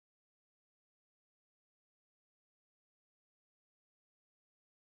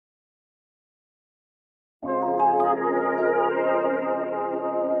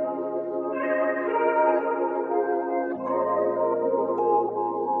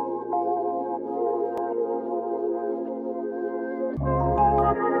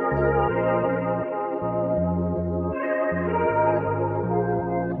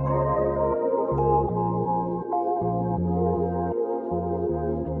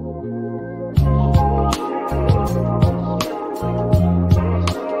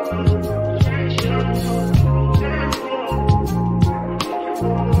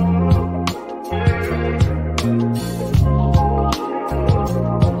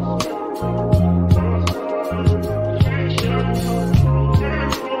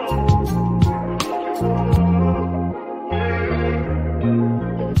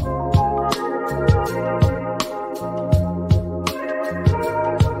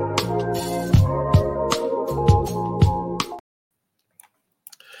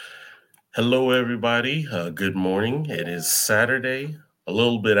Hello, everybody. Good morning. It is Saturday, a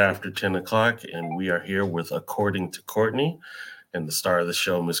little bit after 10 o'clock, and we are here with According to Courtney and the star of the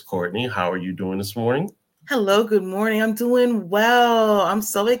show, Miss Courtney. How are you doing this morning? Hello, good morning. I'm doing well. I'm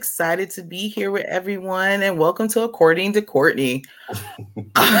so excited to be here with everyone and welcome to According to Courtney.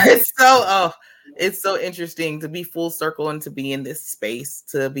 It's so interesting to be full circle and to be in this space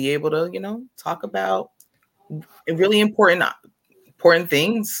to be able to, talk about really important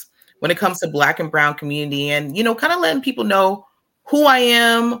things when it comes to Black and Brown community and, kind of letting people know who I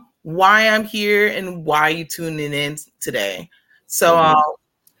am, why I'm here, and why you tuning in today. So,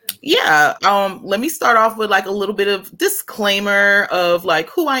 let me start off with like a little bit of disclaimer of like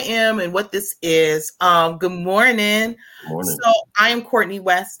who I am and what this is. Good morning. Morning. So I am Courtney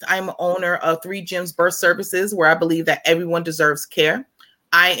West. I'm owner of 3 Gems Birth Services, where I believe that everyone deserves care.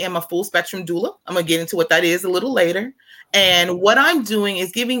 I am a full spectrum doula. I'm gonna get into what that is a little later. And what I'm doing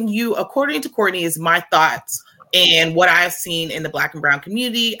is giving you, according to Courtney, is my thoughts and what I've seen in the Black and Brown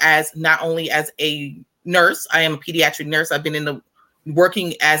community as not only as a nurse. I am a pediatric nurse. I've been in the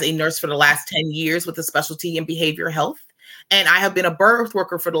working as a nurse for the last 10 years with a specialty in behavioral health. And I have been a birth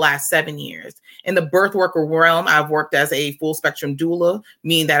worker for the last 7 years. In the birth worker realm, I've worked as a full spectrum doula,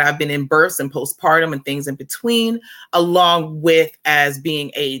 meaning that I've been in births and postpartum and things in between, along with as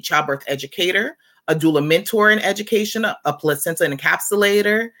being a childbirth educator, a doula mentor in education, a placenta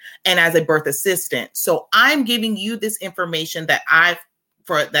encapsulator, and as a birth assistant. So I'm giving you this information that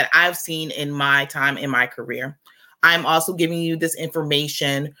I've seen in my time in my career. I'm also giving you this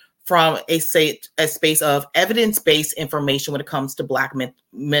information from a space of evidence-based information when it comes to Black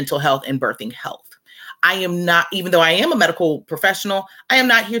mental health and birthing health. I am not, even though I am a medical professional, I am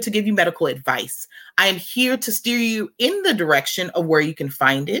not here to give you medical advice. I am here to steer you in the direction of where you can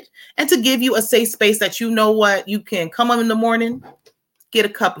find it and to give you a safe space that you know what, you can come up in the morning, get a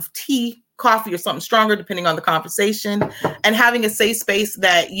cup of tea, coffee, or something stronger, depending on the conversation, and having a safe space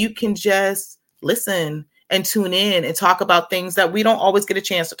that you can just listen and tune in and talk about things that we don't always get a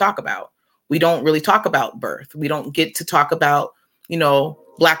chance to talk about. We don't really talk about birth. We don't get to talk about,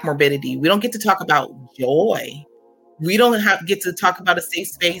 Black morbidity. We don't get to talk about joy. We don't get to talk about a safe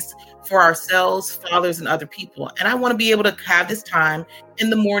space for ourselves, fathers, and other people. And I want to be able to have this time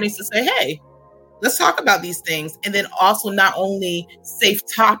in the mornings to say, hey, let's talk about these things. And then also not only safe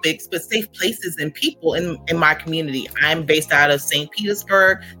topics, but safe places and people in my community. I'm based out of St.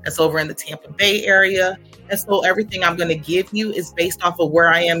 Petersburg. That's over in the Tampa Bay area. And so everything I'm going to give you is based off of where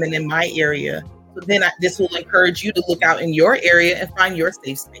I am and in my area. So then this will encourage you to look out in your area and find your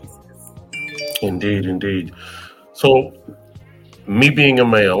safe spaces. Indeed. So, me being a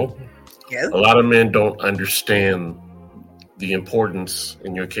male, Yes. a lot of men don't understand the importance,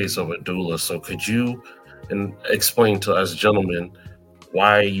 in your case, of a doula. So could you explain to us gentlemen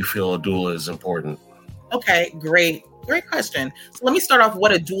why you feel a doula is important? Okay, great question. So let me start off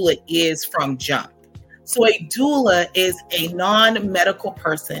what a doula is from jump. So a doula is a non-medical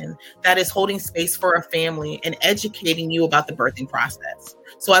person that is holding space for a family and educating you about the birthing process.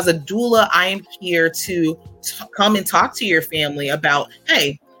 So as a doula, I am here to come and talk to your family about,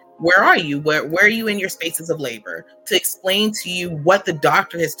 hey, where are you? Where are you in your spaces of labor? To explain to you what the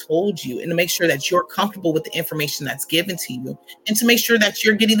doctor has told you and to make sure that you're comfortable with the information that's given to you and to make sure that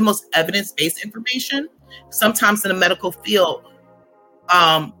you're getting the most evidence-based information. Sometimes in the medical field,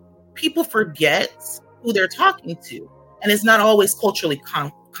 people forget who they're talking to, and it's not always culturally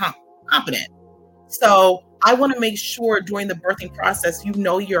competent. So I want to make sure during the birthing process, you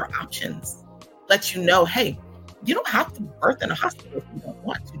know your options. Let you know, hey, you don't have to birth in a hospital if you don't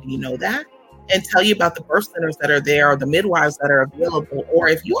want to. Do you know that? And tell you about the birth centers that are there or the midwives that are available. Or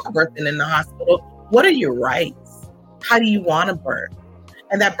if you are birthing in the hospital, what are your rights? How do you want to birth?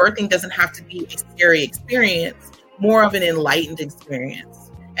 And that birthing doesn't have to be a scary experience, more of an enlightened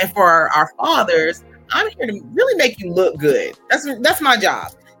experience. And for our fathers, I'm here to really make you look good. That's my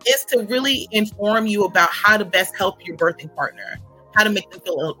job. Is to really inform you about how to best help your birthing partner, how to make them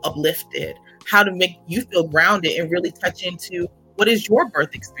feel uplifted, how to make you feel grounded and really touch into what is your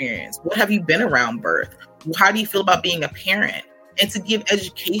birth experience? What have you been around birth? How do you feel about being a parent? And to give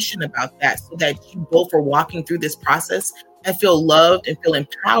education about that so that you both are walking through this process and feel loved and feel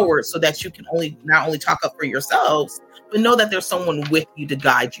empowered so that you can not only talk up for yourselves, but know that there's someone with you to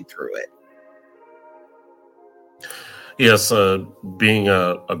guide you through it. Yes, being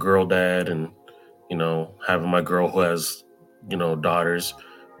a girl dad and, having my girl who has, daughters,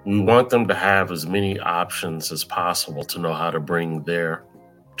 we want them to have as many options as possible to know how to bring their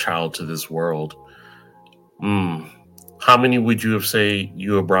child to this world. How many would you have say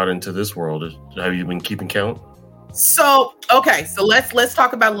you have brought into this world? Have you been keeping count? So, okay, so let's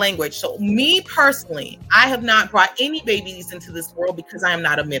talk about language. So me personally, I have not brought any babies into this world because I am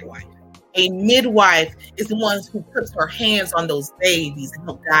not a midwife. A midwife is the one who puts her hands on those babies and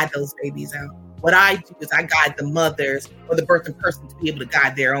help guide those babies out. What I do is I guide the mothers or the birthing person to be able to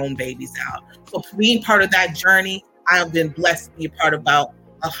guide their own babies out. So being part of that journey, I have been blessed to be a part of about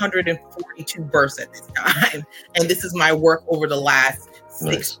 142 births at this time. And this is my work over the last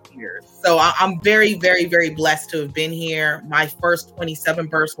 6 years. So I'm very, very, very blessed to have been here. My first 27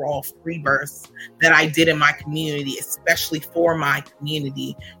 births were all free births that I did in my community, especially for my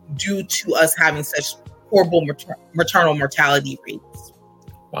community, due to us having such horrible maternal mortality rates.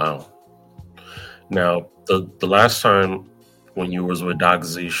 Wow. Now, the last time when you was with Doc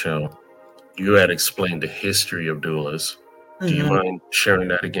Z show, you had explained the history of doulas. Do you mind sharing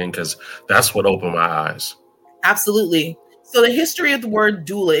that again? Because that's what opened my eyes. Absolutely. So the history of the word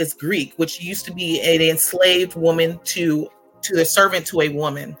doula is Greek, which used to be an enslaved woman to the servant to a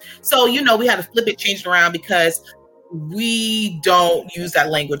woman. So, we had to flip it, change it around because we don't use that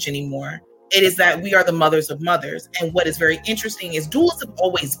language anymore. It is that we are the mothers of mothers. And what is very interesting is doulas have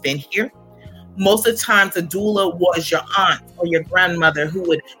always been here. Most of the times, a doula was your aunt or your grandmother who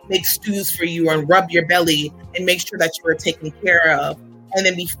would make stews for you and rub your belly and make sure that you were taken care of. And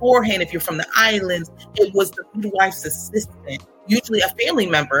then beforehand, if you're from the islands, it was the midwife's assistant, usually a family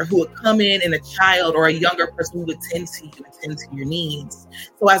member who would come in and a child or a younger person who would tend to you and tend to your needs.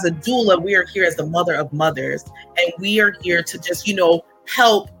 So as a doula, we are here as the mother of mothers, and we are here to just,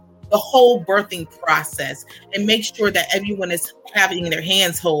 help the whole birthing process and make sure that everyone is having their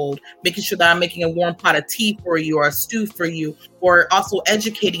hands hold, making sure that I'm making a warm pot of tea for you or a stew for you, or also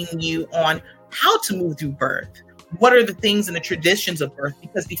educating you on how to move through birth. What are the things and the traditions of birth?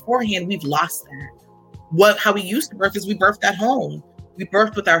 Because beforehand, we've lost that. How we used to birth is we birthed at home. We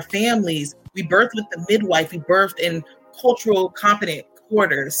birthed with our families. We birthed with the midwife. We birthed in cultural competent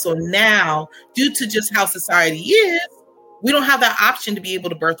quarters. So now, due to just how society is, we don't have that option to be able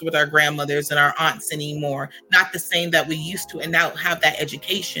to birth with our grandmothers and our aunts anymore. Not the same that we used to, and now have that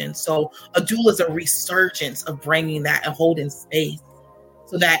education. So a doula is a resurgence of bringing that and holding space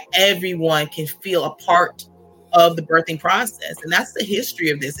so that everyone can feel a part of the birthing process. And that's the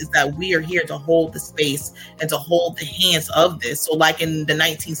history of this, is that we are here to hold the space and to hold the hands of this. So like in the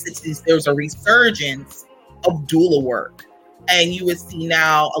 1960s, there was a resurgence of doula work. And you would see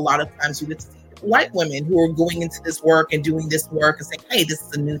now, a lot of times you would see white women who are going into this work and doing this work and saying, hey, this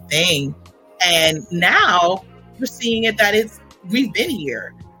is a new thing. And now you're seeing it that we've been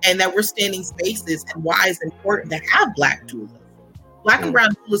here and that we're standing spaces, and why it's important to have Black doulas. Black and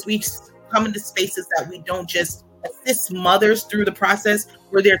brown doulas, we come into spaces that we don't just assist mothers through the process.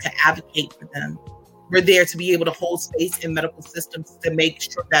 We're there to advocate for them. We're there to be able to hold space in medical systems to make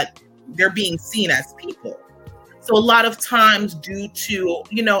sure that they're being seen as people. So a lot of times, due to,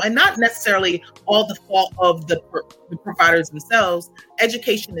 and not necessarily all the fault of the providers themselves,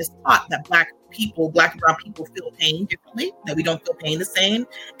 education is taught that Black and brown people feel pain differently, that we don't feel pain the same,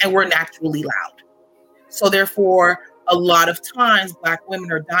 and we're naturally loud. So therefore, a lot of times Black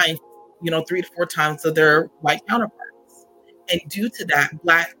women are dying, 3 to 4 times of their white counterparts. And due to that,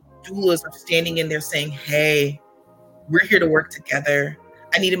 Black doulas are standing in there saying, hey, we're here to work together.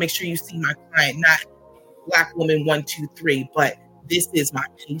 I need to make sure you see my client, not Black woman 1, 2, 3, but this is my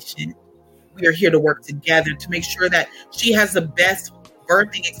patient. We are here to work together to make sure that she has the best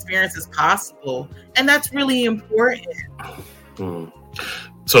birthing experience as possible. And that's really important.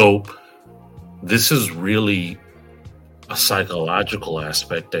 So this is really a psychological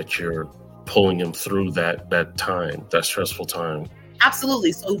aspect that you're pulling him through that time, that stressful time.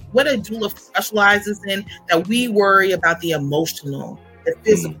 Absolutely. So what a doula specializes in, that we worry about the emotional, the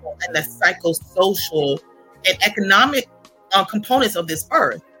physical, and the psychosocial and economic components of this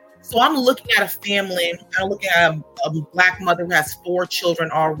birth. So I'm looking at a family, I'm looking at a Black mother who has 4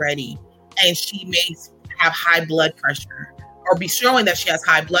 children already, and she may have high blood pressure or be showing that she has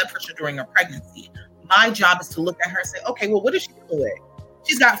high blood pressure during her pregnancy. My job is to look at her and say, okay, well, what is she doing?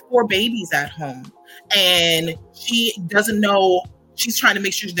 She's got 4 babies at home, and she doesn't know. She's trying to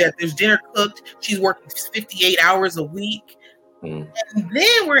make sure that there's dinner cooked. She's working 58 hours a week. And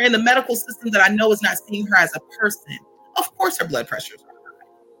then we're in the medical system that I know is not seeing her as a person. Of course, her blood pressure is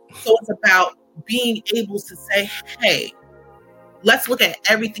high. So it's about being able to say, hey, let's look at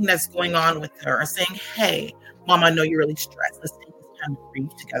everything that's going on with her, and saying, hey, Mom, I know you're really stressed. Let's take this time to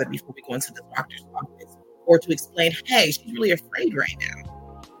breathe together before we go into the doctor's office. Or to explain, hey, she's really afraid right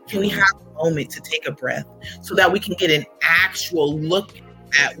now. Can we have a moment to take a breath so that we can get an actual look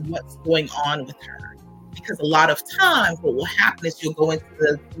at what's going on with her? Because a lot of times what will happen is you'll go into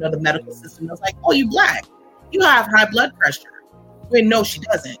the medical system and it's like, oh, you Black. You have high blood pressure. Well, no, she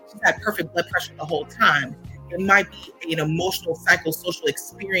doesn't. She's had perfect blood pressure the whole time. It might be an emotional, psychosocial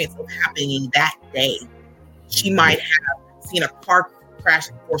experience of happening that day. She might have seen a car crash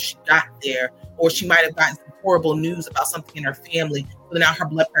before she got there, or she might have gotten some horrible news about something in her family. So now her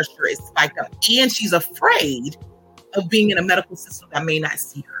blood pressure is spiked up, and she's afraid of being in a medical system that may not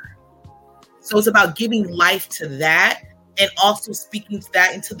see her. So it's about giving life to that, and also speaking to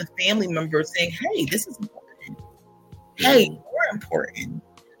that into the family member, saying, hey, this is important. Hey, you're important.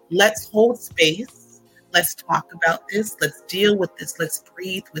 Let's hold space. Let's talk about this. Let's deal with this. Let's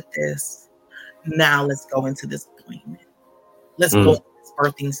breathe with this. Now let's go into this appointment. Let's go into this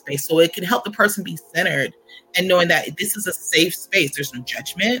birthing space. So it can help the person be centered and knowing that this is a safe space. There's no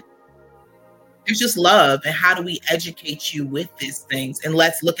judgment. There's just love. And how do we educate you with these things? And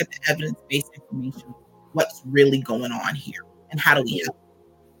let's look at the evidence-based information. What's really going on here? And how do we help?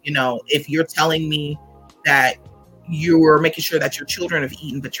 You know, if you're telling me that you're making sure that your children have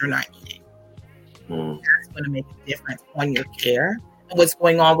eaten, but you're not eating, that's going to make a difference on your care and what's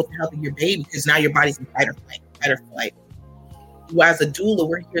going on with the health of your baby, because now your body's in fight or flight. As a doula,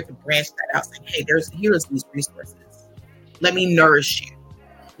 we're here to branch that out, saying, hey, here's these resources. Let me nourish you.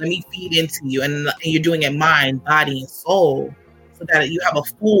 Let me feed into you. And you're doing it mind, body, and soul, so that you have a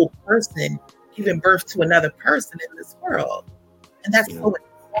full person giving birth to another person in this world. And that's so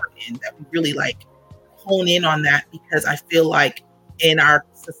important that we really hone in on that, because I feel like in our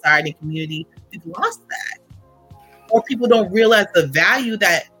society and community, we've lost that. Or people don't realize the value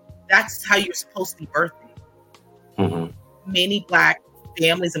that's how you're supposed to be birthing. Many Black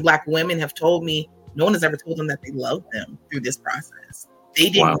families and Black women have told me no one has ever told them that they love them through this process. They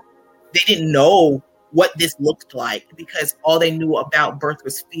didn't know what this looked like, because all they knew about birth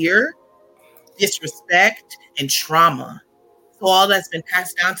was fear, disrespect, and trauma. So all that's been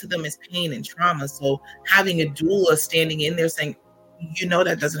passed down to them is pain and trauma. So having a doula standing in there saying, you know,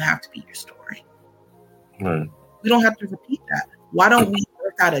 that doesn't have to be your story. Right. We don't have to repeat that. Why don't we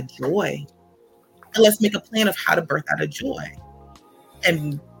birth out of joy? And let's make a plan of how to birth out of joy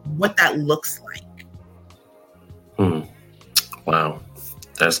and what that looks like. Wow.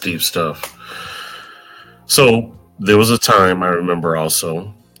 That's deep stuff. So there was a time I remember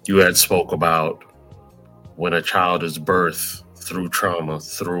also you had spoke about when a child is birthed through trauma,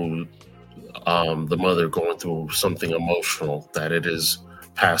 through the mother going through something emotional, that it is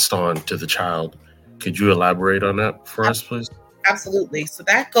passed on to the child. Could you elaborate on that for us, please? Absolutely. So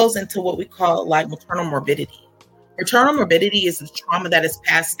that goes into what we call maternal morbidity. Maternal morbidity is the trauma that is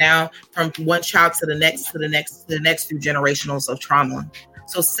passed down from one child to the next, to the next, to the next through generationals of trauma.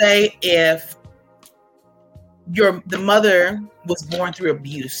 So say if the mother was born through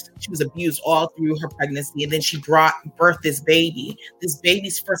abuse, she was abused all through her pregnancy, and then she birthed this baby. This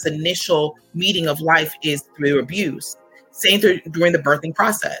baby's first initial meeting of life is through abuse. Same during the birthing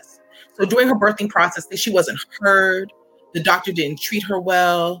process. So during her birthing process, she wasn't heard. The doctor didn't treat her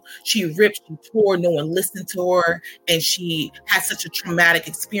well. She ripped, she tore, no one listened to her, and she had such a traumatic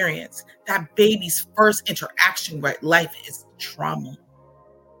experience. That baby's first interaction with life is trauma.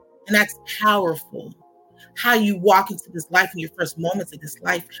 And that's powerful. How you walk into this life and your first moments of this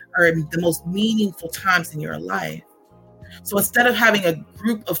life are the most meaningful times in your life. So instead of having a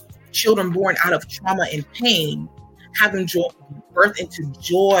group of children born out of trauma and pain, having birth into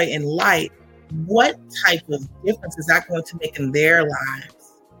joy and light, what type of difference is that going to make in their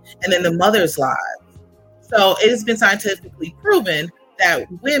lives and in the mother's lives? So it has been scientifically proven that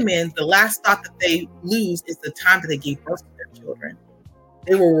women, the last thought that they lose is the time that they gave birth to their children.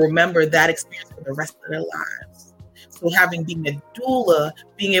 They will remember that experience for the rest of their lives. So being a doula,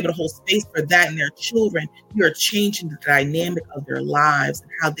 being able to hold space for that in their children, you are changing the dynamic of their lives and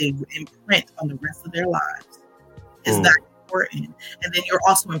how they imprint on the rest of their lives. Is that important? And then you're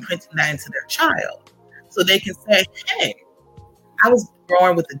also imprinting that into their child. So they can say, hey, I was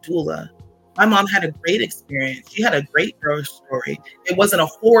growing with a doula. My mom had a great experience. She had a great birth story. It wasn't a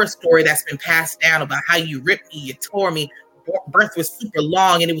horror story that's been passed down about how you ripped me, you tore me. Birth was super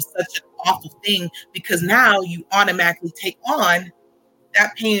long and it was such an awful thing, because now you automatically take on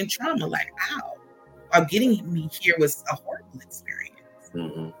that pain and trauma. Like, ow, while getting me here was a horrible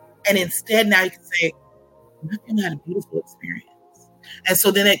experience. And instead now you can say, my family had a beautiful experience. And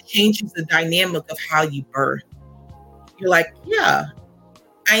so then it changes the dynamic of how you birth. You're like, yeah,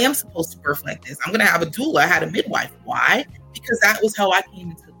 I am supposed to birth like this. I'm going to have a doula. I had a midwife. Why? Because that was how I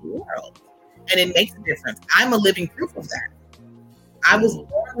came into the world. And it makes a difference. I'm a living proof of that. I was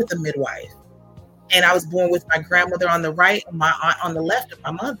born with a midwife, and I was born with my grandmother on the right and my aunt on the left of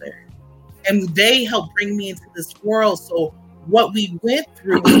my mother. And they helped bring me into this world. So what we went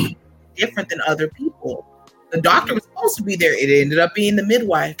through was different than other people. The doctor was supposed to be there. It ended up being the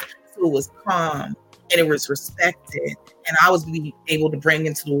midwife. So it was calm and it was respected. And I was being able to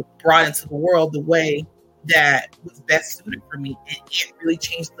brought into the world the way that was best suited for me. And it really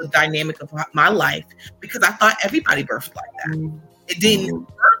changed the dynamic of my life because I thought everybody birthed like that. It didn't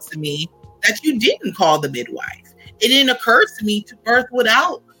occur to me that you didn't call the midwife. It didn't occur to me to birth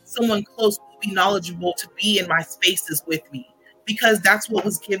without someone close to be knowledgeable to be in my spaces with me because that's what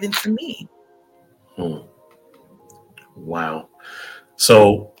was given to me. Wow.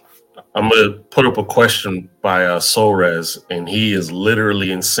 So I'm going to put up a question by Sorez, and he is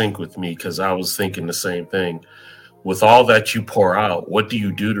literally in sync with me because I was thinking the same thing. With all that you pour out, what do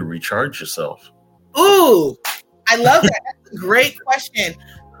you do to recharge yourself? Ooh, I love that. That's a great question.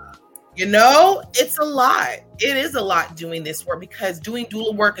 You know, it's a lot. It is a lot doing this work because doing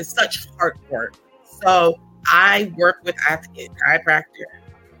doula work is such hard work. So I work with a chiropractor.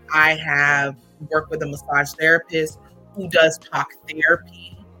 I have worked with a massage therapist who does talk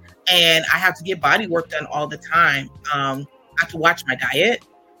therapy. And I have to get body work done all the time. I have to watch my diet.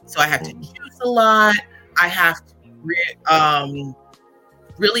 So I have to juice a lot. I have to be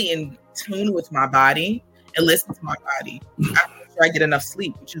really in tune with my body and listen to my body. I have to make sure I get enough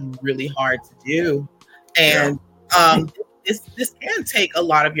sleep, which is really hard to do. And this can take a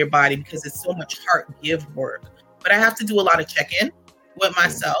lot of your body because it's so much heart give work. But I have to do a lot of check-in with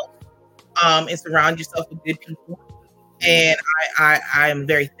myself and surround yourself with good people. And I am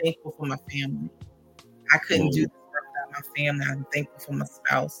very thankful for my family. I couldn't do this work without my family. I'm thankful for my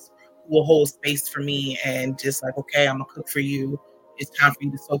spouse who will hold space for me and just like, okay, I'm gonna cook for you. It's time for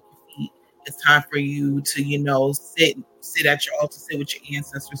you to soak your feet. It's time for you to, sit at your altar, sit with your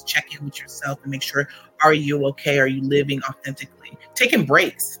ancestors, check in with yourself and make sure, are you okay? Are you living authentically? Taking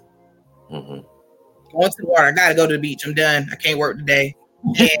breaks. Going to the water. I gotta go to the beach. I'm done. I can't work today.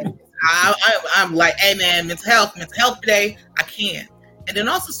 And I'm like, hey man, mental health today. I can't. And then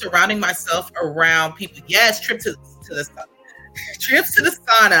also surrounding myself around people. Yes, trips to the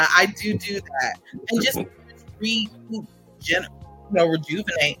sauna. I do that, and just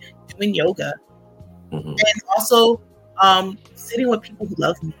rejuvenate, doing yoga, and also sitting with people who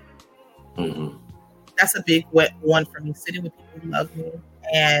love me. That's a big one for me. Sitting with people who love me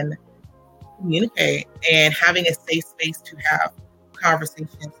and communicate, and having a safe space to have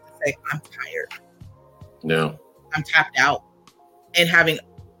conversations to say, I'm tired. Yeah. I'm tapped out. And having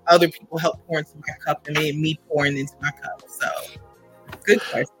other people help pour into my cup and me pouring into my cup. So, good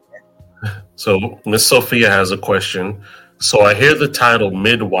question. So, Miss Sophia has a question. So, I hear the title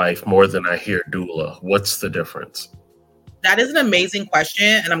midwife more than I hear doula. What's the difference? That is an amazing question,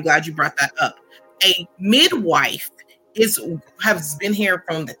 and I'm glad you brought that up. A midwife has been here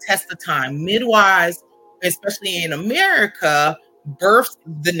from the test of time. Midwives, especially in America, birthed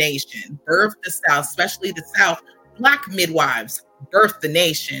the nation, birthed the South, especially the South. Black midwives birthed the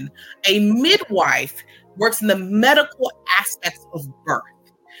nation. A midwife works in the medical aspects of birth.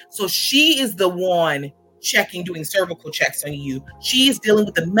 So she is the one doing cervical checks on you. She is dealing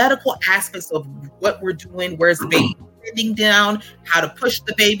with the medical aspects of what we're doing, where's the baby sitting down, how to push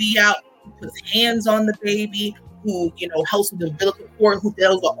the baby out, who puts hands on the baby, who helps with the umbilical cord, who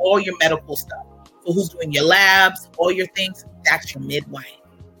deals with all your medical stuff. So who's doing your labs, all your things, that's your midwife.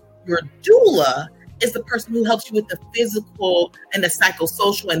 Your doula is the person who helps you with the physical and the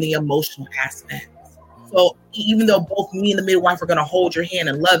psychosocial and the emotional aspects. So even though both me and the midwife are going to hold your hand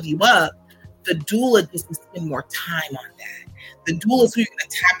and love you up, the doula gets to spend more time on that. The doula is who you're going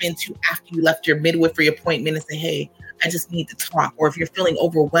to tap into after you left your midwifery appointment and say, hey, I just need to talk. Or if you're feeling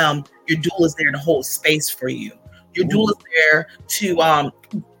overwhelmed, your doula is there to hold space for you. Your doula is there to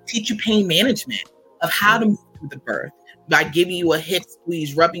teach you pain management of how to move through the birth by giving you a hip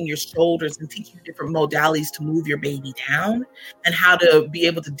squeeze, rubbing your shoulders, and teaching you different modalities to move your baby down and how to be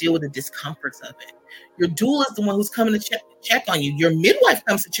able to deal with the discomforts of it. Your doula is the one who's coming to check on you. Your midwife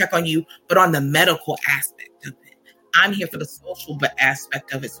comes to check on you, but on the medical aspect of it. I'm here for the social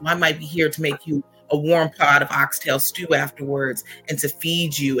aspect of it. So I might be here to make you a warm pot of oxtail stew afterwards and to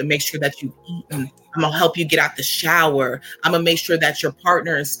feed you and make sure that you've eaten. I'm going to help you get out the shower. I'm going to make sure that your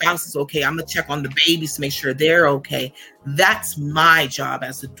partner and spouse is okay. I'm going to check on the babies to make sure they're okay. That's my job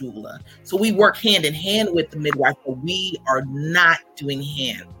as a doula. So we work hand in hand with the midwife, but we are not doing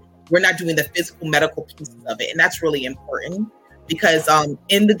we're not doing the physical medical pieces of it. And that's really important because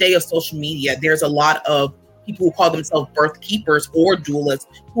in the day of social media, there's a lot of people who call themselves birth keepers or doulas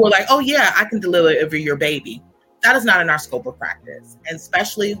who are like, oh yeah, I can deliver your baby. That is not in our scope of practice. And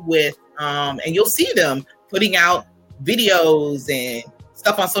especially with, and you'll see them putting out videos and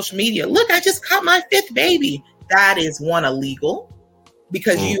stuff on social media. Look, I just caught my 5th baby. That is illegal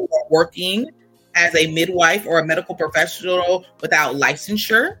because you are working as a midwife or a medical professional without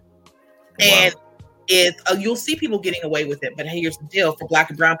licensure. And you'll see people getting away with it, but here's the deal: for Black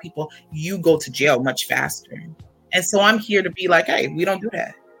and brown people, you go to jail much faster. And so I'm here to be like, hey, we don't do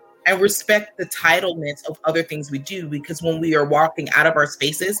that. And respect the titlements of other things we do, because when we are walking out of our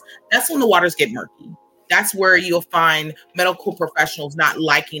spaces, that's when the waters get murky. That's where you'll find medical professionals not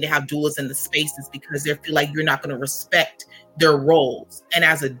liking to have doulas in the spaces because they feel like you're not going to respect their roles. And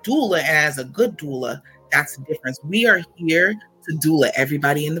as a doula and as a good doula, that's the difference. We are here to doula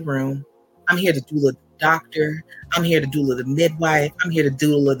everybody in the room. I'm here to doula the doctor. I'm here to doula the midwife. I'm here to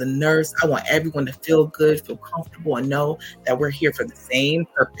doula the nurse. I want everyone to feel good, feel comfortable, and know that we're here for the same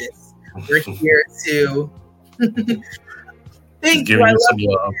purpose. We're here to... Thank you. I love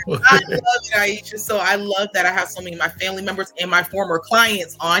it. I love it, Aisha. So I love that I have so many of my family members and my former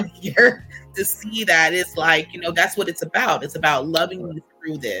clients on here to see that it's like, that's what it's about. It's about loving you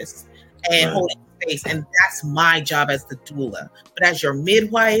through this and holding space. And that's my job as the doula. But as your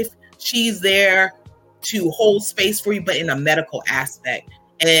midwife, she's there to hold space for you, but in a medical aspect.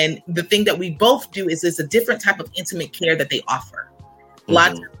 And the thing that we both do is it's a different type of intimate care that they offer. A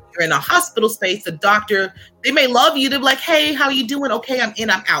lot of times you're in a hospital space, the doctor, they may love you. They're like, hey, how you doing? Okay, I'm in,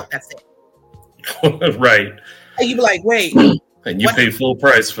 I'm out. That's it. Right. And you be like, wait. And you pay full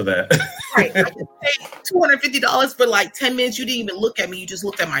price for that. Right. I just paid $250 for like 10 minutes. You didn't even look at me. You just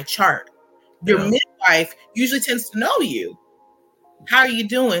looked at my chart. Your midwife usually tends to know you. How are you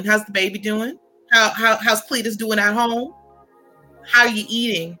doing? How's the baby doing? How's Cletus doing at home? How are you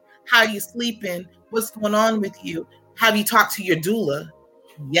eating? How are you sleeping? What's going on with you? Have you talked to your doula?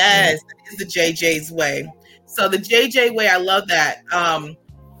 Yes, that is the JJ's way. So the JJ way, I love that.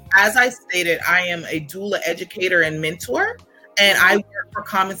 As I stated, I am a doula educator and mentor, and I work for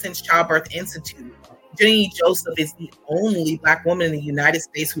Common Sense Childbirth Institute. Jenny Joseph is the only Black woman in the United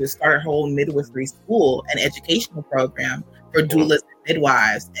States who has started her own midwifery school and educational program for doulas and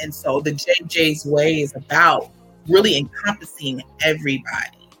midwives. And so the JJ's way is about really encompassing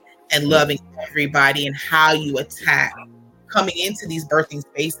everybody and loving everybody, and how you attack coming into these birthing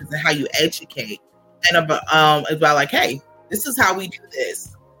spaces and how you educate. And about like, hey, this is how we do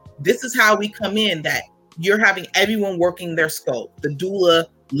this. This is how we come in, that you're having everyone working their scope. The doula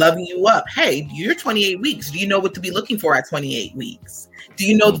loving you up. Hey, you're 28 weeks. Do you know what to be looking for at 28 weeks? Do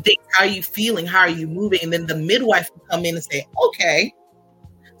you know the things? How are you feeling? How are you moving? And then the midwife will come in and say, okay,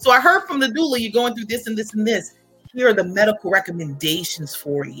 so I heard from the doula, you're going through this and this and this. Here are the medical recommendations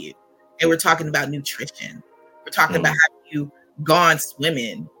for you. And we're talking about nutrition. We're talking about have you gone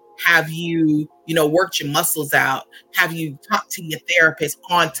swimming? Have you, worked your muscles out? Have you talked to your therapist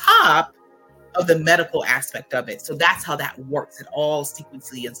on top of the medical aspect of it? So that's how that works. It all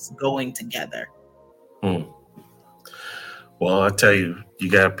sequentially is going together. Well, I tell you, you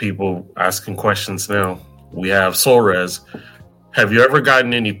got people asking questions now. We have Solres. Have you ever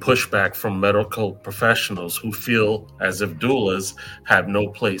gotten any pushback from medical professionals who feel as if doulas have no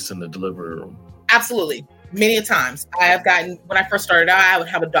place in the delivery room? Absolutely. Many a times. I have gotten, when I first started out, I would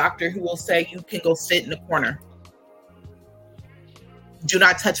have a doctor who will say, you can go sit in the corner. Do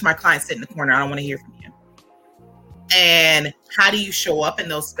not touch my client, sit in the corner. I don't want to hear from you. And how do you show up in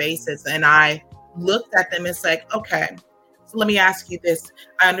those spaces? And I looked at them and said, okay, so let me ask you this.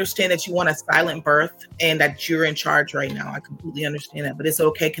 I understand that you want a silent birth and that you're in charge right now. I completely understand that, but it's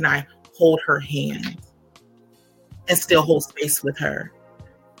okay. Can I hold her hand and still hold space with her?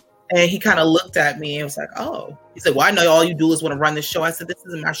 And he kind of looked at me and was like, oh. He said, well, I know all you doulas want to run this show. I said, this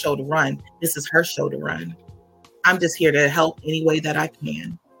isn't my show to run. This is her show to run. I'm just here to help any way that I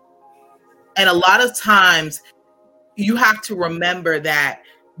can. And a lot of times you have to remember that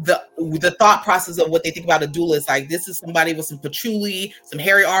the thought process of what they think about a doula is like, this is somebody with some patchouli, some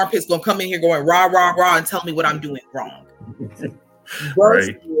hairy armpits going to come in here going rah, rah, rah, and tell me what I'm doing wrong.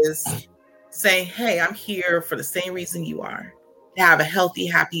 Versus saying, hey, I'm here for the same reason you are, to have a healthy,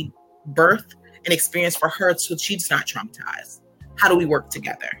 happy birth and experience for her so she's not traumatized. How do we work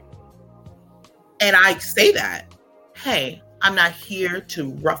together? And I say that, hey, I'm not here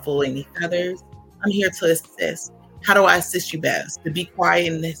to ruffle any feathers. I'm here to assist. How do I assist you best? To be quiet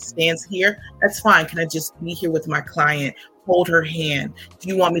in this stance here? That's fine. Can I just be here with my client, hold her hand? Do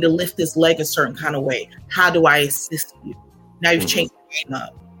you want me to lift this leg a certain kind of way? How do I assist you? Now you've changed the game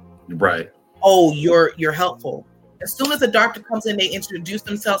up. Right. Oh, you're helpful. As soon as a doctor comes in, they introduce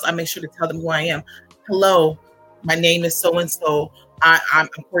themselves. I make sure to tell them who I am. Hello, my name is so-and-so. I'm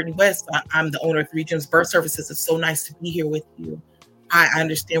Courtney West. I'm the owner of 3 Gems Birth Services. It's so nice to be here with you. I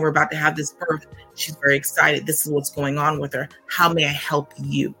understand we're about to have this birth. She's very excited. This is what's going on with her. How may I help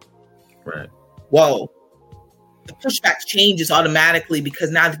you? Right. Whoa. the pushback changes automatically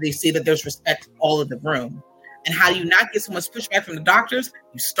because now that they see that there's respect for all of the room. And how do you not get so much pushback from the doctors?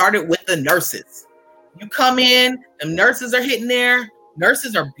 You started with the nurses. You come in, the nurses are hitting there.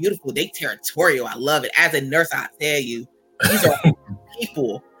 Nurses are beautiful. They territorial. I love it. As a nurse, I tell you, these are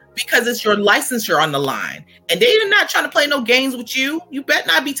people because it's your licensure on the line. And they're not trying to play no games with you. You better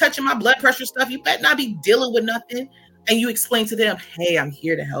not be touching my blood pressure stuff. You better not be dealing with nothing. And you explain to them, hey, I'm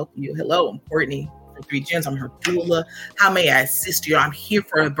here to help you. Hello, I'm Courtney for 3 Gems. I'm her doula. How may I assist you? I'm here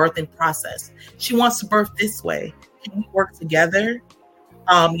for a birthing process. She wants to birth this way. Can we work together?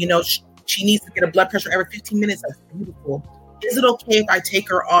 She needs to get a blood pressure every 15 minutes. That's beautiful. Is it okay if I take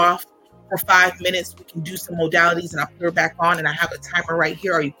her off for 5 minutes? We can do some modalities and I'll put her back on and I have a timer right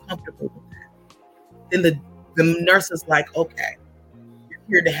here. Are you comfortable with that? Then the nurse is like, okay, you're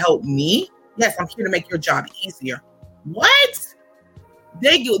here to help me? Yes, I'm here to make your job easier. What?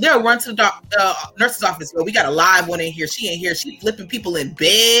 They'll run to the nurse's office. Well, we got a live one in here. She in here. She flipping people in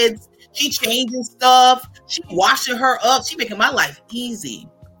beds. She changing stuff. She washing her up. She making my life easy.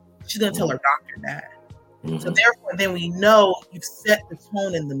 She's going to tell her doctor that. Mm-hmm. So therefore, then we know you've set the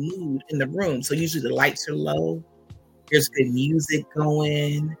tone and the mood in the room. So usually the lights are low. There's good music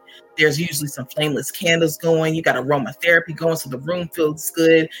going. There's usually some flameless candles going. You got aromatherapy going, so the room feels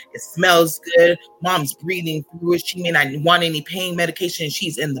good. It smells good. Mom's breathing through it. She may not want any pain medication.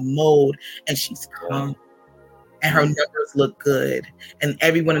 She's in the mode, and she's calm. And her numbers look good. And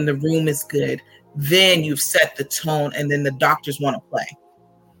everyone in the room is good. Then you've set the tone, and then the doctors want to play.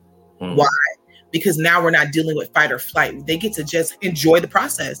 Mm. Why? Because now we're not dealing with fight or flight. They get to just enjoy the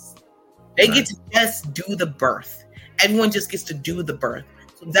process. They get to just do the birth. Everyone just gets to do the birth.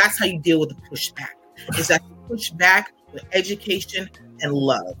 So that's how you deal with the pushback. Is that you push back with education and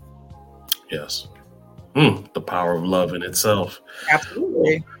love. Yes. The power of love in itself.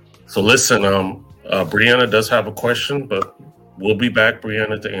 Absolutely. So listen, Brianna does have a question, but we'll be back,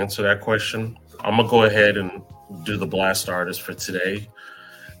 Brianna, to answer that question. I'm going to go ahead and do the blast artist for today.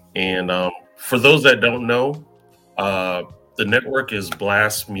 And for those that don't know, the network is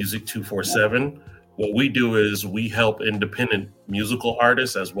Blast Music 247. What we do is we help independent musical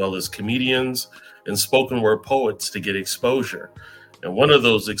artists as well as comedians and spoken word poets to get exposure. And one of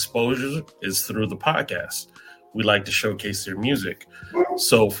those exposures is through the podcast. We like to showcase their music.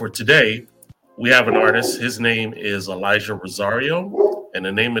 So for today, we have an artist. His name is Elijah Rosario, and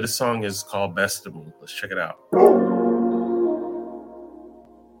the name of the song is called Best of Me. Let's check it out.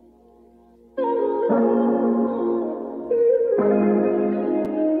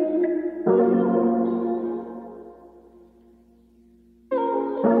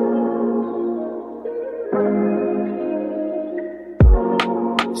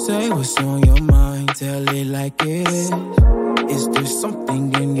 Say what's on your mind, tell it like it is. Is there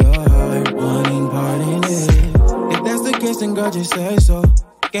something in your heart wanting part in it? If that's the case, then girl, just say so.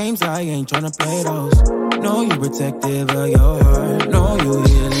 Games, I ain't tryna play those. Know you protective of your heart. Know you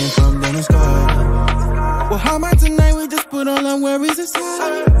healing from them scars. Well, how about tonight we just put all our worries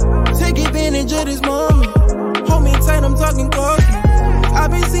aside? Take advantage of this moment. Hold me tight, I'm talking closely.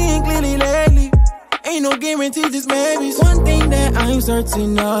 I've been seeing clearly lately. Ain't no guarantee, just maybe. One thing that I'm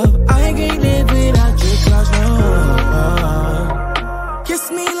certain of, I can't live without your touch, no. Kiss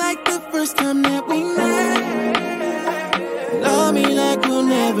me like the first time that we met. Love me like we'll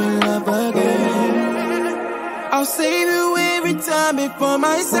never love again. I'll save you every time before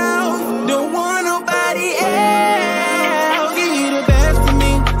myself. Don't want nobody else. Give you the best of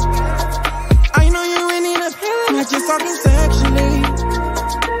me. I know you ain't need a pill, not just talking sexually.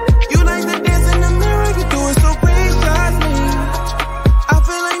 You like the dance in the mirror, you do it so graciously. I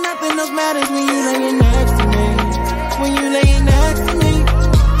feel like nothing else matters when you laying next to me. When you laying next to me,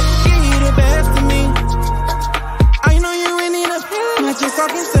 give you the best of me. I know you ain't need a pill, not just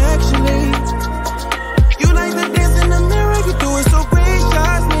talking sexually. You like the dance in the mirror, you do it so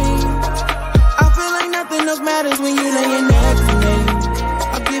graciously. I feel like nothing else matters when you laying next to me.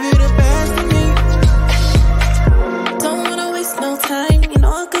 I'll give you the best of me. Don't wanna waste no time. You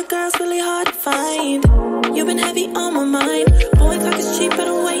know a good girl's really hard to find. You've been heavy on my mind. Boy, talk is cheap, I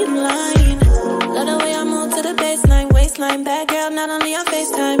don't wait in line. Love the way I move to the baseline, waistline. Bad girl, not only on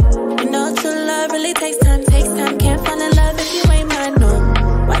FaceTime. You know true love really takes time. Can't find a love if you ain't mine,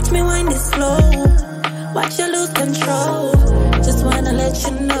 no. Watch me wind this slow. Watch you lose control. Just wanna let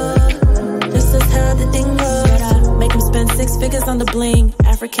you know this is how the thing goes. Make him spend 6 figures on the bling.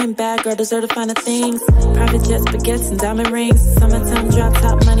 African bad girl deserve the finer things. Private jets, baguettes, and diamond rings. Summertime drop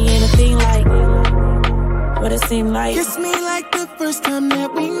top money ain't a thing like what it seemed like. Kiss me like the first time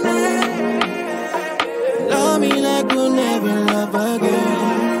that we met. Love me like we'll never love again.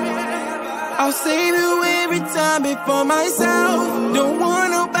 I'll save you every every time before myself. Don't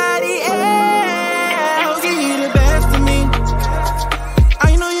want nobody else. Give you the best of me.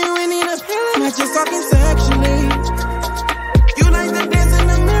 I know you ain't need a feeling, not just talking sexually. You like to dance in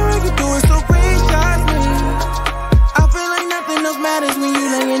the mirror, you do it so graciously. I feel like nothing else matters when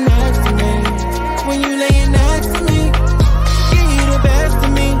you laying next to me. When you laying next to me, give you the best of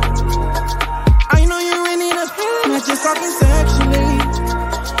me. I know you ain't need a feeling, not just talking sexually.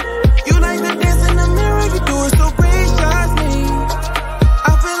 You like to dance in the mirror, you do it so graciously.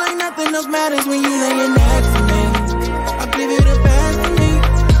 I feel like nothing else matters when you laying next to me. I'll give you the best of me.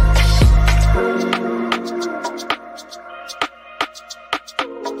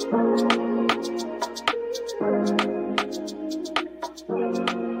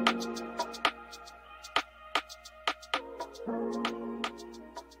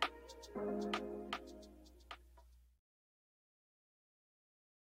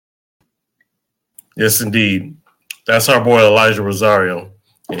 Yes, indeed. That's our boy Elijah Rosario.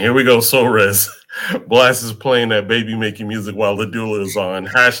 And here we go, Sorez. Blast is playing that baby making music while the doula is on.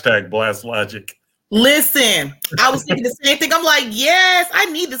 Hashtag Blast Logic. Listen, I was thinking the same thing. I'm like, yes, I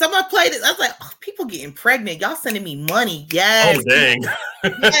need this. I'm gonna play this. I was like, oh, people getting pregnant. Y'all sending me money. Yes. Oh, dang.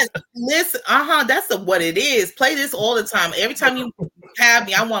 Yes. Listen, that's what it is. Play this all the time. Every time you have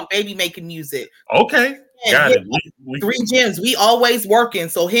me, I want baby making music. Okay. Got it. Three gems. We always working.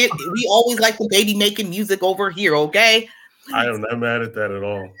 So we always like the baby making music over here. Okay. I am not mad at that at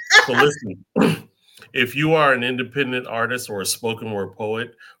all. So listen, if you are an independent artist or a spoken word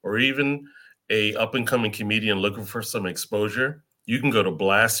poet or even a up and coming comedian looking for some exposure, you can go to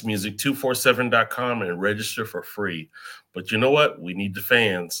blastmusic247.com and register for free. But you know what? We need the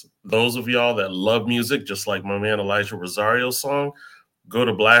fans. Those of y'all that love music, just like my man Elijah Rosario's song, go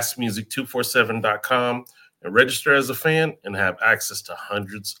to blastmusic247.com and register as a fan and have access to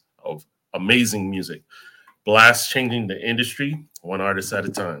hundreds of amazing music. Blast changing the industry, one artist at a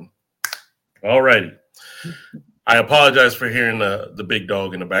time. All righty. I apologize for hearing the big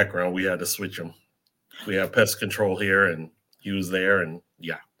dog in the background. We had to switch him. We have pest control here, and he was there, and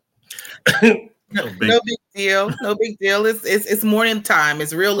yeah. No big deal. No big deal. It's morning time.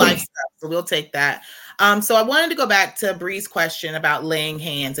 It's real life stuff, so we'll take that. So I wanted to go back to Bree's question about laying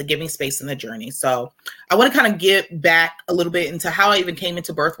hands and giving space in the journey. So I want to kind of get back a little bit into how I even came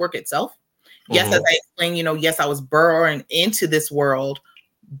into birth work itself. Yes, as I explained, yes, I was born into this world,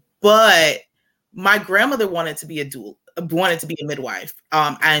 but my grandmother wanted to be a doula, wanted to be a midwife.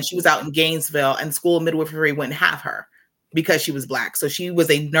 And she was out in Gainesville, and the school of midwifery wouldn't have her because she was Black. So she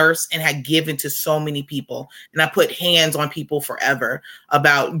was a nurse and had given to so many people. And I put hands on people forever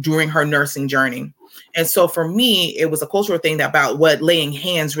during her nursing journey. And so for me, it was a cultural thing about what laying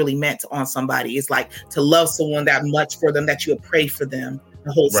hands really meant on somebody. It's like to love someone that much for them that you would pray for them,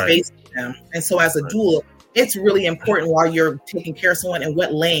 to hold space for them. And so as a doula, it's really important while you're taking care of someone and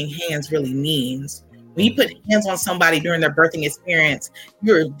what laying hands really means. When you put hands on somebody during their birthing experience,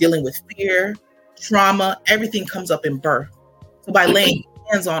 you're dealing with fear, trauma, everything comes up in birth. So by laying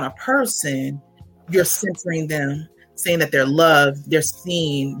hands on a person, you're centering them, saying that they're loved, they're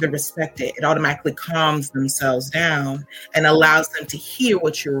seen, they're respected. It automatically calms themselves down and allows them to hear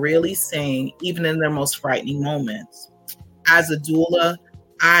what you're really saying, even in their most frightening moments. As a doula,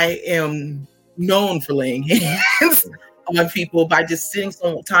 I am known for laying hands on people by just sitting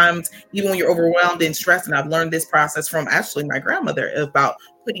sometimes, even when you're overwhelmed and stressed. And I've learned this process from actually my grandmother about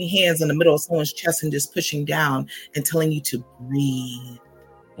putting hands in the middle of someone's chest and just pushing down and telling you to breathe,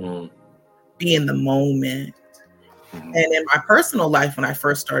 be in the moment. And in my personal life, when I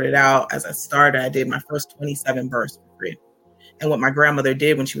first started out, I did my first 27 births for free. And what my grandmother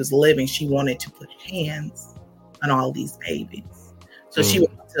did when she was living, she wanted to put hands on all these babies. So she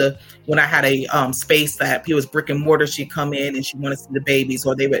went to, when I had a space that it was brick and mortar, she'd come in and she wanted to see the babies,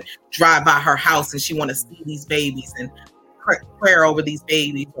 or they would drive by her house and she wanted to see these babies and prayer over these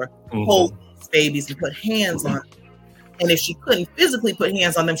babies, or hold these babies and put hands on them. And if she couldn't physically put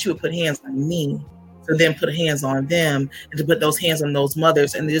hands on them, she would put hands on me. So then put hands on them and to put those hands on those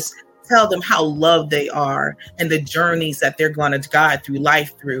mothers and just tell them how loved they are and the journeys that they're going to guide through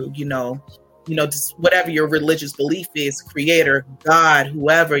life through, just whatever your religious belief is, creator, God,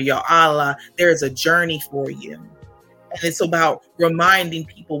 whoever, your Allah, there is a journey for you. And it's about reminding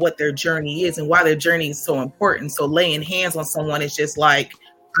people what their journey is and why their journey is so important. So laying hands on someone is just like,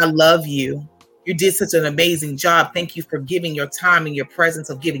 I love you. You did such an amazing job. Thank you for giving your time and your presence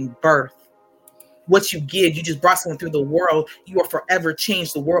of giving birth. What you give, you just brought someone through the world. You will forever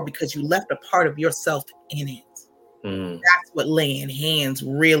change the world because you left a part of yourself in it. That's what laying hands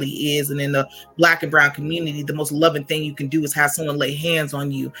really is. And in the Black and brown community, the most loving thing you can do is have someone lay hands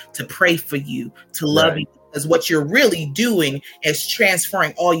on you, to pray for you, to love you, Because what you're really doing is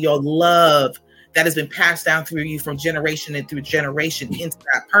transferring all your love that has been passed down through you from generation and through generation into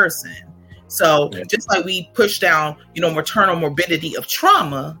that person. So just like we push down, maternal morbidity of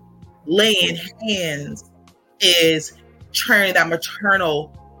trauma, laying hands is turning that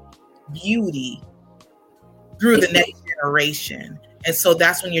maternal beauty through the next generation. And so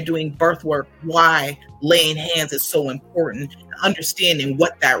that's when you're doing birth work, why laying hands is so important, understanding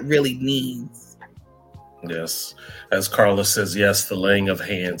what that really means. Yes. As Carla says, yes, the laying of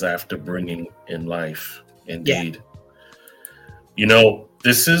hands after bringing in life. Indeed. Yeah.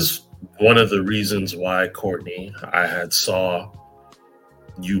 This is one of the reasons why, Courtney, I had saw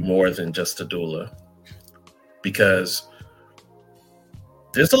you more than just a doula. Because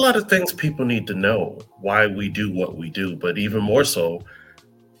there's a lot of things people need to know why we do what we do, but even more so,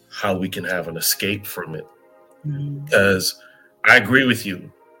 how we can have an escape from it. Because I agree with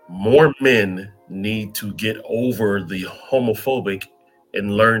you. More men need to get over the homophobic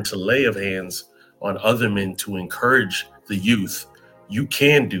and learn to lay of hands on other men to encourage the youth. You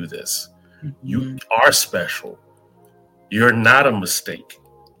can do this. You are special. You're not a mistake.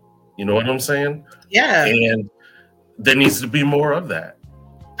 You know what I'm saying? Yeah. And there needs to be more of that.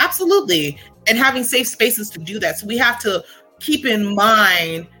 Absolutely. And having safe spaces to do that. So we have to keep in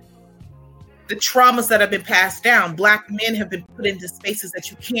mind the traumas that have been passed down. Black men have been put into spaces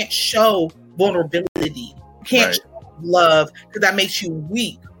that you can't show vulnerability, can't show love, because that makes you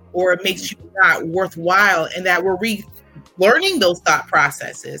weak or it makes you not worthwhile. And that we're relearning those thought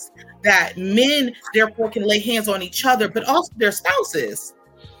processes, that men therefore can lay hands on each other, but also their spouses.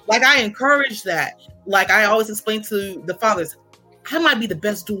 Like, I encourage that. Like, I always explain to the fathers, I might be the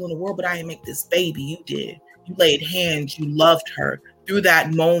best doula in the world, but I didn't make this baby. You did. You laid hands. You loved her through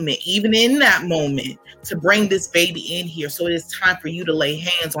that moment, even in that moment, to bring this baby in here. So it is time for you to lay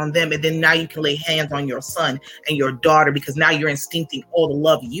hands on them. And then now you can lay hands on your son and your daughter, because now you're instincting all the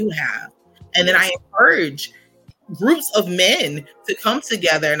love you have. And then I encourage groups of men to come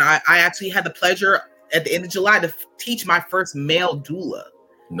together. And I actually had the pleasure at the end of July to teach my first male doula.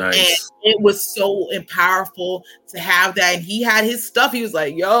 Nice. And it was so powerful to have that. And he had his stuff. He was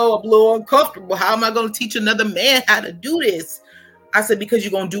like, yo, I'm a little uncomfortable. How am I going to teach another man how to do this? I said, because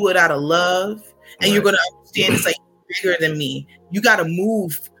you're going to do it out of love. And you're going to understand it's like bigger than me. You got to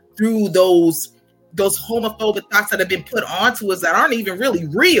move through those homophobic thoughts that have been put onto us that aren't even really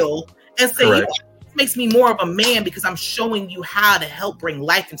real, and say, this makes me more of a man because I'm showing you how to help bring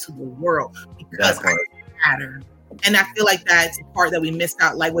life into the world, because I matter. And I feel like that's a part that we missed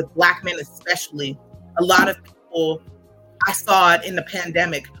out, like with Black men especially. A lot of people, I saw it in the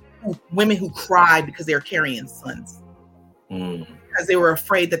pandemic, women who cried because they were carrying sons. Because they were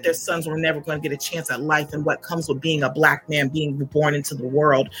afraid that their sons were never going to get a chance at life, and what comes with being a Black man, being born into the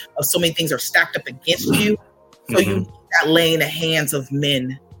world of so many things are stacked up against you. So you need that laying the hands of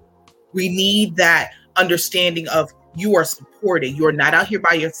men. We need that understanding of you are supported. You're not out here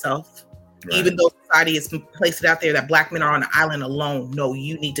by yourself. Even though society has placed it out there that Black men are on an island alone. No,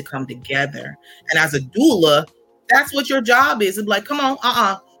 you need to come together. And as a doula, that's what your job is. It's like, come on,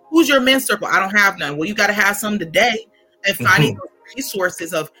 who's your men's circle? I don't have none. Well, you got to have some today. And finding those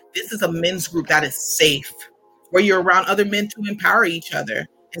resources of, this is a men's group that is safe, where you're around other men to empower each other,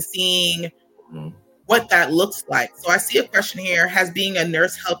 and seeing what that looks like. So I see a question here. Has being a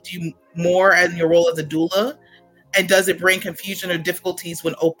nurse helped you more in your role as a doula? And does it bring confusion or difficulties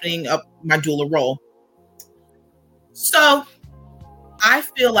when opening up my doula role? So I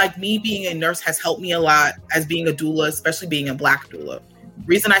feel like me being a nurse has helped me a lot as being a doula, especially being a Black doula. The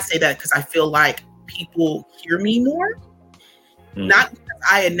reason I say that, because I feel like people hear me more. Not because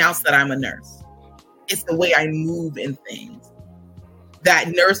I announce that I'm a nurse. It's the way I move in things. That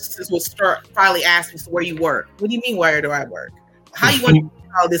nurses will start finally asking, so where you work? What do you mean, where do I work? How you want to do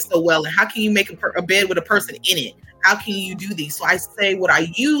all this so well? And how can you make a bed with a person in it? How can you do these? So I say what I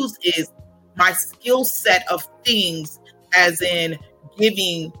use is my skill set of things, as in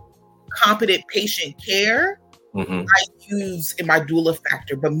giving competent patient care. I use in my doula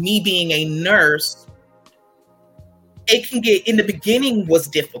factor. But me being a nurse, it can get, in the beginning was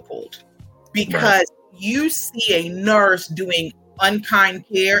difficult, because you see a nurse doing unkind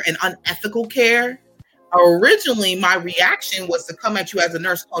care and unethical care. Originally, my reaction was to come at you as a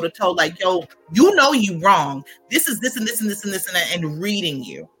nurse toe to toe, like, yo, you know you wrong. This is this and this and this and this and that, and reading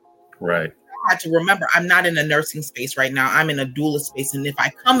you. Right. I had to remember, I'm not in a nursing space right now. I'm in a doula space. And if I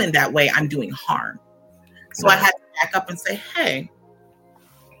come in that way, I'm doing harm. So I had to back up and say, hey,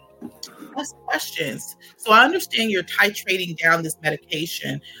 ask questions. So I understand you're titrating down this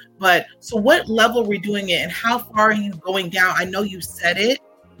medication, but so what level are we doing it, and how far are you going down? I know you said it,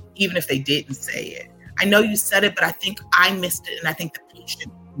 even if they didn't say it. I know you said it, but I think I missed it, and I think the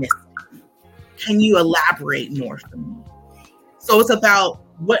patient missed it. Can you elaborate more for me? So it's about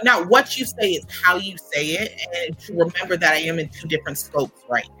what you say is how you say it, and to remember that I am in two different scopes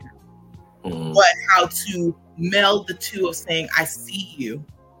right now. But how to meld the two of saying, I see you.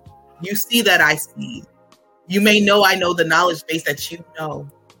 You see that I see. You may know I know the knowledge base that you know.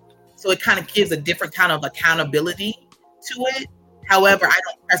 So it kind of gives a different kind of accountability to it. However, I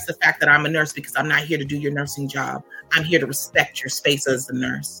don't press the fact that I'm a nurse because I'm not here to do your nursing job. I'm here to respect your space as a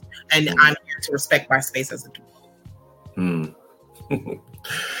nurse. And I'm here to respect my space as a doula.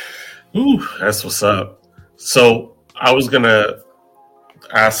 Ooh, that's what's up. So I was going to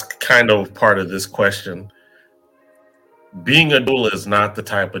ask kind of part of this question. Being a doula is not the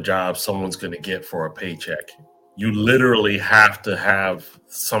type of job someone's going to get for a paycheck. You literally have to have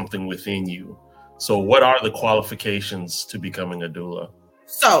something within you. So what are the qualifications to becoming a doula?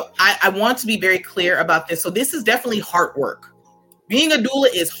 So I want to be very clear about this. So this is definitely hard work. Being a doula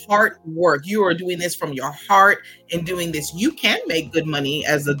is hard work. You are doing this from your heart and doing this. You can make good money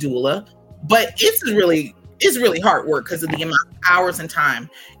as a doula, but it's really hard work because of the amount of hours and time.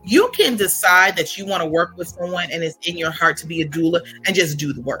 You can decide that you want to work with someone and it's in your heart to be a doula and just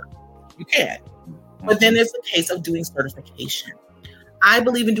do the work. You can. But then there's the case of doing certification. I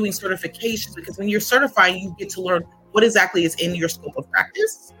believe in doing certifications because when you're certifying, you get to learn what exactly is in your scope of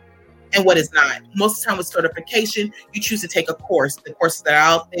practice and what is not. Most of the time with certification, you choose to take a course. The courses that are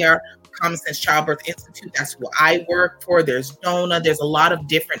out there, Common Sense Childbirth Institute, that's what I work for. There's Doula, there's a lot of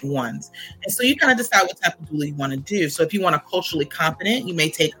different ones. And so you kind of decide what type of doula you want to do. So if you want a culturally competent, you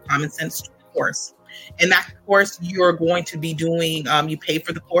may take a Common Sense course. In that course, you're going to be doing, you pay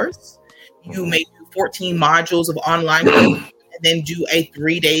for the course. You may do 14 modules of online course, and then do a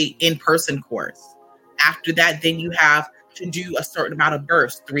 3-day in-person course. After that, then you have to do a certain amount of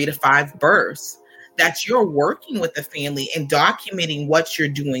births, 3 to 5 births, that you're working with the family and documenting what you're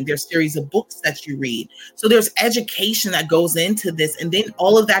doing. There's series of books that you read. So there's education that goes into this. And then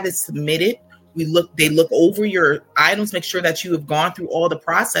all of that is submitted. They look over your items, make sure that you have gone through all the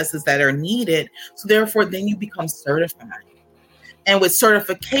processes that are needed. So therefore, then you become certified. And with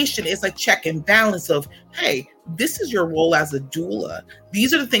certification, it's a check and balance of, hey, this is your role as a doula.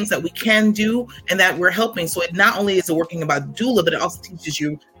 These are the things that we can do and that we're helping. So it not only is it working about doula, but it also teaches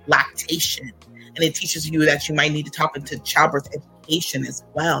you lactation. And it teaches you that you might need to talk into childbirth education as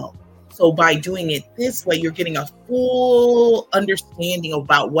well. So by doing it this way, you're getting a full understanding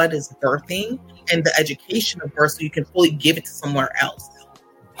about what is birthing and the education of birth so you can fully give it to somewhere else.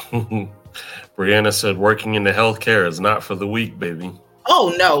 Brianna said working in the healthcare is not for the weak, baby.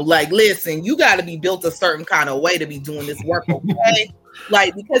 Oh, no. Like, listen, you got to be built a certain kind of way to be doing this work, okay?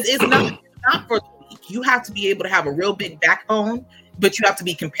 Because it's not for the weak. You have to be able to have a real big backbone, but you have to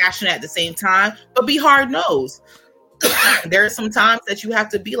be compassionate at the same time, but be hard-nosed. There are some times that you have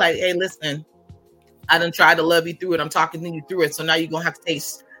to be like, hey, listen, I done tried to love you through it. I'm talking to you through it. So now you're going to have to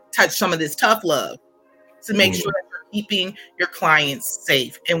touch some of this tough love to make sure that you're keeping your clients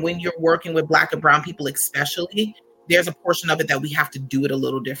safe. And when you're working with Black and brown people especially, there's a portion of it that we have to do it a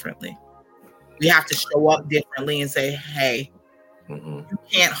little differently. We have to show up differently and say, hey, you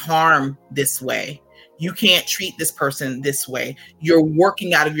can't harm this way. You can't treat this person this way. You're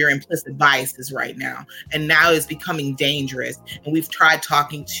working out of your implicit biases right now. And now it's becoming dangerous. And we've tried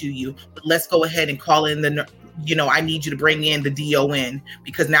talking to you, but let's go ahead and call in I need you to bring in the DON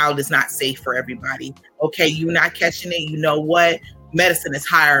because now it is not safe for everybody. Okay, you're not catching it. You know what? Medicine is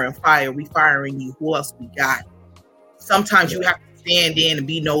hire and fire. We firing you. Who else we got? Sometimes you have to stand in and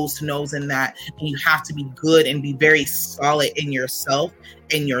be nose to nose in that. And you have to be good and be very solid in yourself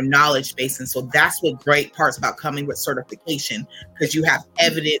and your knowledge base. And so that's what great parts about coming with certification, because you have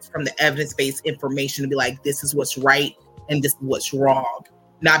evidence from the evidence-based information to be like, this is what's right and this is what's wrong.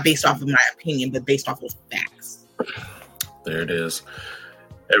 Not based off of my opinion, but based off of facts. There it is.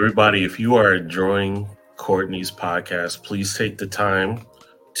 Everybody, if you are enjoying Courtney's podcast, please take the time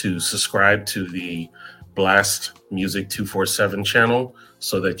to subscribe to the Blast Music 247 channel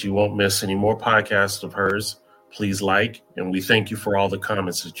so that you won't miss any more podcasts of hers. Please like, and we thank you for all the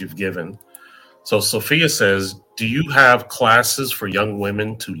comments that you've given. So Sophia says, do you have classes for young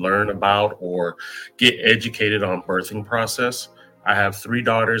women to learn about or get educated on birthing process? I have 3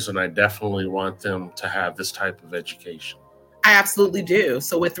 daughters and I definitely want them to have this type of education. I absolutely do.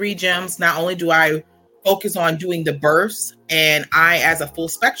 So with 3 Gems, not only do I focus on doing the births, and I, as a full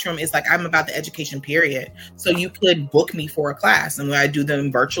spectrum, is like I'm about the education period. So you could book me for a class, and when I do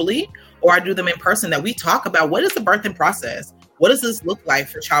them virtually or I do them in person, that we talk about what is the birthing process? What does this look like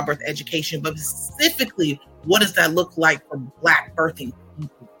for childbirth education? But specifically, what does that look like for Black birthing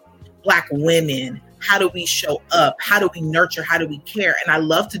people, Black women? How do we show up? How do we nurture? How do we care? And I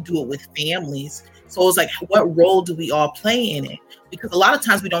love to do it with families. So it's like, what role do we all play in it? Because a lot of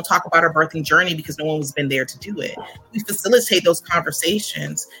times we don't talk about our birthing journey because no one's been there to do it. We facilitate those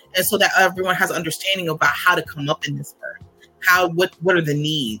conversations, and so that everyone has understanding about how to come up in this birth. What are the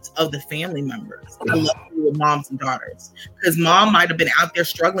needs of the family members? I love to do with moms and daughters, because mom might have been out there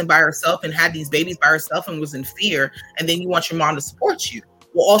struggling by herself and had these babies by herself and was in fear, and then you want your mom to support you.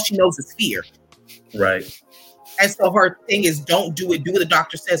 Well, all she knows is fear. Right. And so her thing is, don't do it. Do what the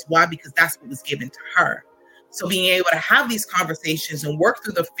doctor says. Why? Because that's what was given to her. So being able to have these conversations and work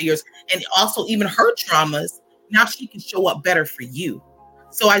through the fears, and also even her traumas, now she can show up better for you.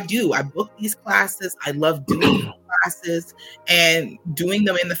 So I book these classes. I love doing classes and doing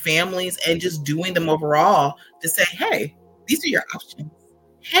them in the families and just doing them overall to say, hey, these are your options.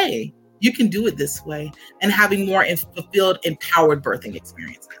 Hey, you can do it this way, and having more fulfilled, empowered birthing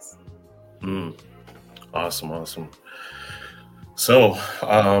experiences. Awesome. So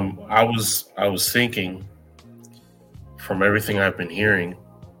I was thinking, from everything I've been hearing,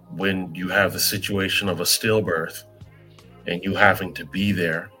 when you have the situation of a stillbirth and you having to be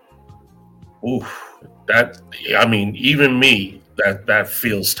there, even me, that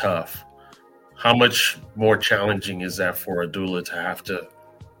feels tough. How much more challenging is that for a doula to have to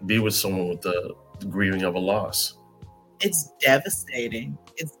be with someone with the grieving of a loss? It's devastating.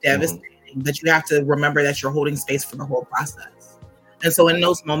 But you have to remember that you're holding space for the whole process. And so in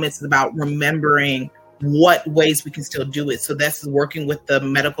those moments, it's about remembering what ways we can still do it. So that's working with the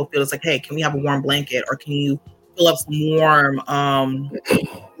medical field. It's like, hey, can we have a warm blanket, or can you fill up some warm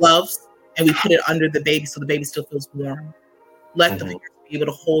gloves, and we put it under the baby so the baby still feels warm. Let the parents be able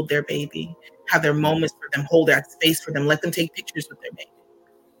to hold their baby, have their moments for them, hold that space for them. Let them take pictures with their baby.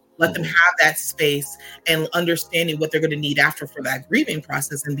 Let them have that space and understanding what they're going to need after for that grieving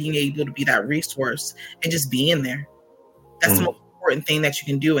process, and being able to be that resource and just being there. That's the most important thing that you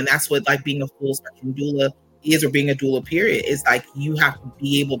can do. And that's what like being a full spectrum doula is, or being a doula period, is like you have to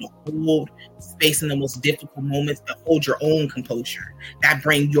be able to hold space in the most difficult moments, to hold your own composure, not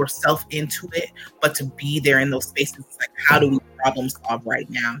bring yourself into it, but to be there in those spaces. It's like, how do we problem solve right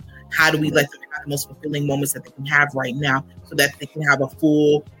now? How do we let them have the most fulfilling moments that they can have right now, so that they can have a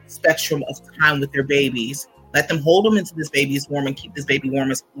full spectrum of time with their babies? Let them hold them until this baby is warm, and keep this baby warm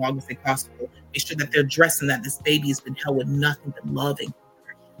as long as they possible. Make sure that they're dressed and that this baby has been held with nothing but loving.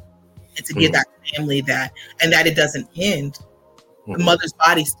 And to give that family that, and that it doesn't end. The mother's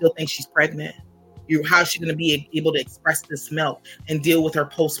body still thinks she's pregnant. How is she going to be able to express this milk and deal with her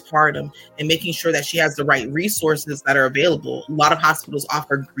postpartum, and making sure that she has the right resources that are available? A lot of hospitals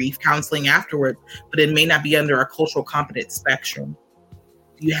offer grief counseling afterwards, but it may not be under a cultural competence spectrum.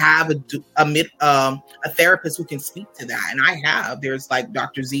 You have a therapist who can speak to that. And there's like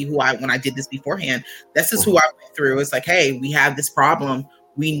Dr. Z, when I did this beforehand, this is who I went through. It's like, hey, we have this problem.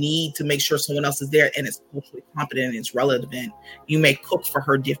 We need to make sure someone else is there, and it's culturally competent and it's relevant. You may cook for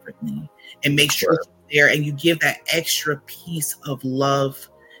her differently and make sure she's there, and you give that extra piece of love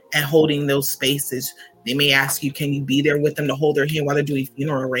and holding those spaces. They may ask you, can you be there with them to hold their hand while they're doing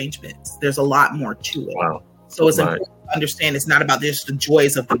funeral arrangements? There's a lot more to it. Wow. So it's important to understand it's not about just the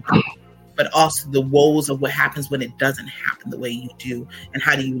joys of the grief, but also the woes of what happens when it doesn't happen the way you do, and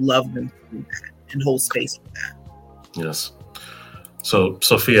how do you love them through that and hold space for that. Yes. So,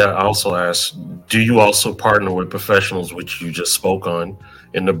 Sophia, I also asked, do you also partner with professionals, which you just spoke on,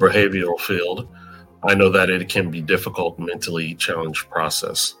 in the behavioral field? I know that it can be difficult, mentally challenged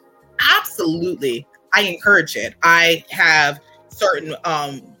process. Absolutely. I encourage it. I have certain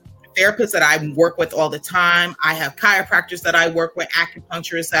therapists that I work with all the time. I have chiropractors that I work with,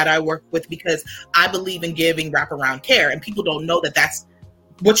 acupuncturists that I work with, because I believe in giving wraparound care, and people don't know that that's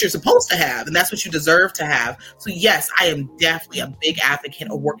what you're supposed to have, and that's what you deserve to have. So yes, I am definitely a big advocate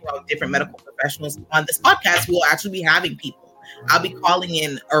of working with different medical professionals. On this podcast, we'll actually be having people. I'll be calling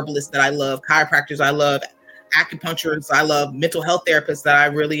in herbalists that I love, chiropractors I love, acupuncturists I love, mental health therapists that I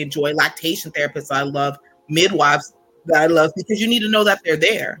really enjoy, lactation therapists I love, midwives that I love, because you need to know that they're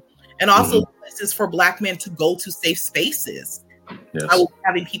there. And also places for Black men to go to, safe spaces. Yes. I will be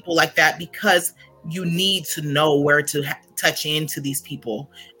having people like that, because you need to know where to touch into these people.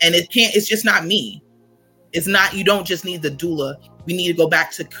 And it's just not me. It's not, you don't just need the doula. We need to go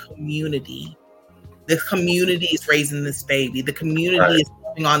back to community. The community is raising this baby. The community is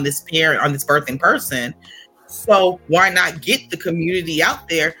working on this parent, on this birthing person. So why not get the community out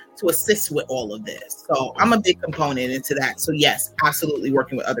there to assist with all of this? So I'm a big component into that. So yes, absolutely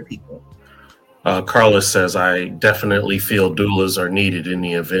working with other people. Carlos says, I definitely feel doulas are needed in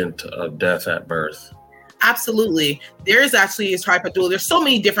the event of death at birth. Absolutely. There is actually a type of doula. There's so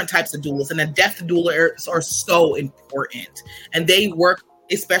many different types of doulas, and a death doula are so important. And they work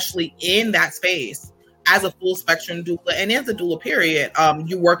especially in that space as a full spectrum doula and as a doula period.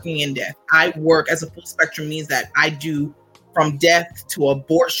 You're working in death. I work as a full spectrum means that I do from death to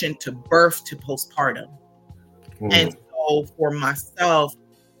abortion to birth to postpartum. And so for myself,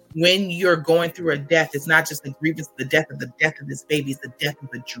 when you're going through a death, it's not just the grievance of the death of this baby, it's the death of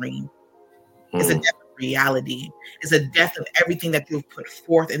a dream. It's a death of reality. It's a death of everything that you've put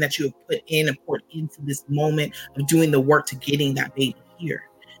forth and that you have put in and poured into this moment of doing the work to getting that baby here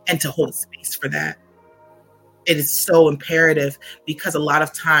and to hold space for that. It is so imperative because a lot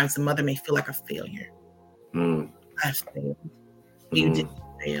of times the mother may feel like a failure. I failed. You didn't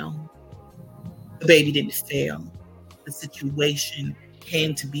fail. The baby didn't fail. The situation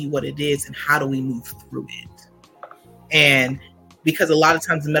came to be what it is, and how do we move through it? And because a lot of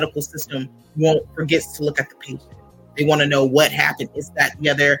times the medical system forgets to look at the patient. They want to know what happened, is that the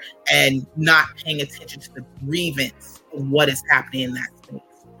other, and not paying attention to the grievance of what is happening in that space.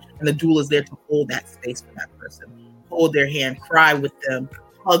 And the doula is there to hold that space for that person, hold their hand, cry with them,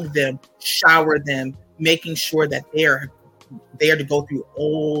 hug them, shower them, making sure that they're there to go through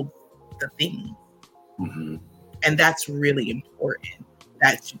all the things. And that's really important.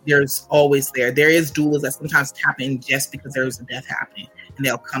 That there's always there. There is doulas that sometimes tap in just because there is a death happening, and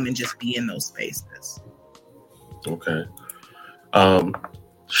they'll come and just be in those spaces. Okay.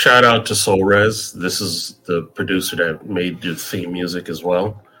 Shout out to Solrez. This is the producer that made the theme music as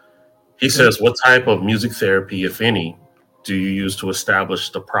well. He says, what type of music therapy, if any, do you use to establish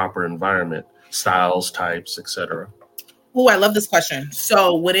the proper environment, styles, types, etc.? Oh, I love this question.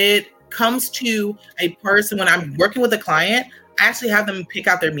 So when it comes to a person, when I'm working with a client, I actually have them pick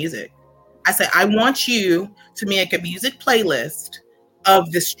out their music. I say, I want you to make a music playlist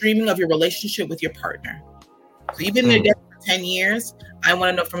of the streaming of your relationship with your partner. So you've been together for 10 years. I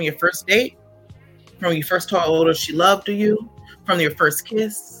want to know from your first date, from your first told her she loved you, from your first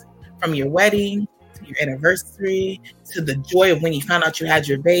kiss, from your wedding, to your anniversary, to the joy of when you found out you had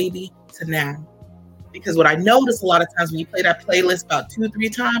your baby, to now. Because what I notice a lot of times when you play that playlist about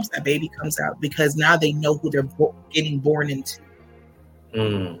 2-3 times, that baby comes out because now they know who they're getting born into.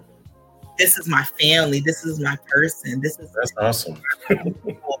 This is my family. This is my person. That's awesome.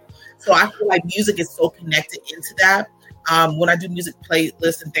 So I feel like music is so connected into that. When I do music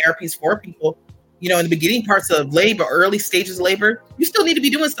playlists and therapies for people, in the beginning parts of labor, early stages of labor, you still need to be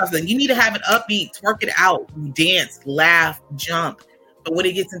doing something. You need to have it upbeat, twerk it out, dance, laugh, jump. But when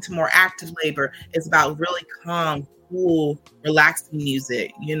it gets into more active labor, it's about really calm, cool, relaxing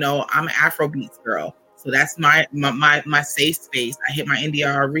music. I'm an Afrobeats girl. So that's my safe space. I hit my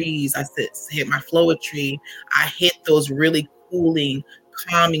NDREs. I hit my flowetry. I hit those really cooling,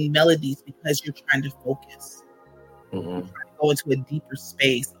 calming melodies because you're trying to focus. You're trying to go into a deeper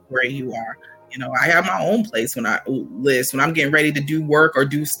space where you are. I have my own place when I'm getting ready to do work or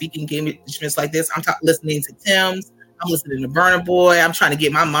do speaking engagements like this. I'm listening to Tim's. I'm listening to Burna Boy. I'm trying to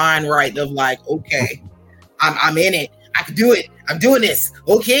get my mind right of like, okay, I'm in it. I can do it. I'm doing this.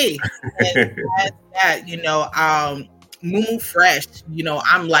 Okay. And that, Moo Fresh,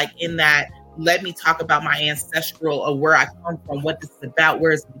 I'm like in that, let me talk about my ancestral of where I come from, what this is about,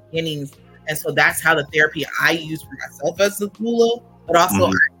 where it's the beginnings. And so that's how the therapy I use for myself as a doula, but also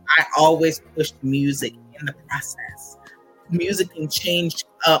I always push music in the process. Music can change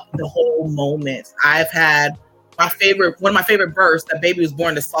up the whole moment. I've had one of my favorite births, that baby was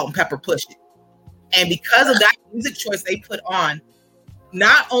born to Salt and Pepper Push It. And because of that music choice they put on,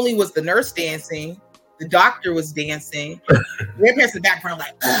 not only was the nurse dancing, the doctor was dancing, grandparents in the background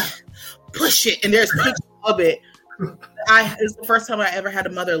like, push it. And there's pictures of it. It's the first time I ever had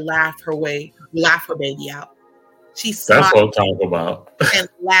a mother laugh her baby out. She smiled. That's what I'm talking about. And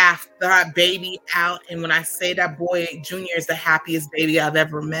laughed that baby out. And when I say that boy, Junior is the happiest baby I've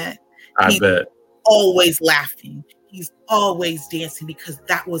ever met. I bet. Always laughing. He's always dancing because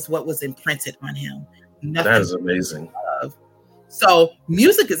that was what was imprinted on him. Nothing. That is amazing. So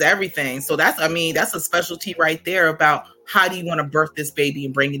music is everything. So that's a specialty right there about how do you want to birth this baby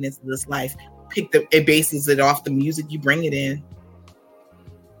and bring it into this life. It bases it off the music you bring it in.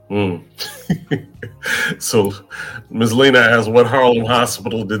 So Ms. Lena asks, what Harlem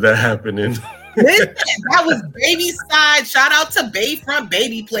hospital did that happen in? Listen, that was baby side. Shout out to Bayfront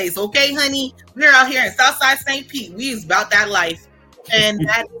Baby Place. Okay, honey. We're out here in Southside St. Pete. We is about that life. And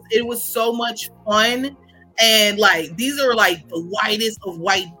it was so much fun. And like, these are like the whitest of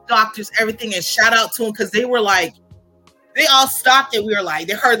white doctors, everything. And shout out to them because they were like, they all stopped and we were like,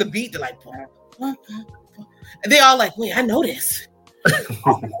 they heard the beat. They're like, and they all like, wait, I know this.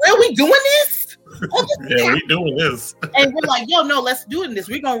 Are we doing this? Yeah, we doing this. And we're like, yo, no, let's do this.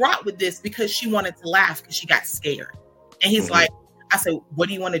 We're going to rock with this because she wanted to laugh because she got scared. And he's like, I said, what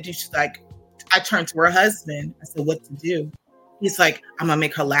do you want to do? She's like, I turned to her husband. I said, what to do? He's like, I'm going to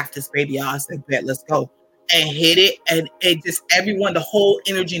make her laugh this baby out. I said, bet, let's go. And hit it. And it just, everyone, the whole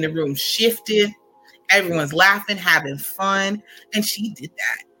energy in the room shifted. Everyone's laughing, having fun. And she did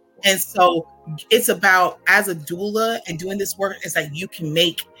that. And so it's about, as a doula and doing this work, it's like you can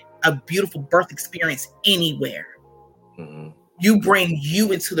make a beautiful birth experience anywhere. You bring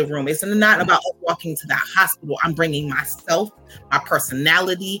you into the room. It's not about walking to that hospital. I'm bringing myself, my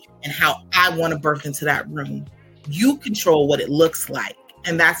personality, and how I want to birth into that room. You control what it looks like.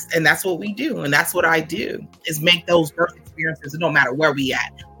 And that's what we do. And that's what I do, is make those birth experiences. It don't matter where we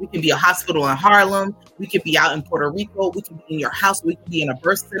at. We can be a hospital in Harlem. We could be out in Puerto Rico. We can be in your house. We can be in a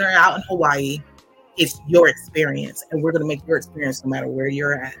birth center out in Hawaii. It's your experience. And we're going to make your experience no matter where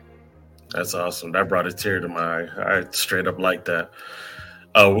you're at. That's awesome. That brought a tear to my eye. I straight up like that.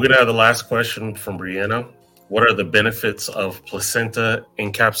 We're going to have the last question from Brianna. What are the benefits of placenta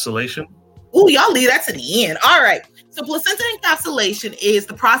encapsulation? Ooh, y'all leave that to the end. All right. So placenta encapsulation is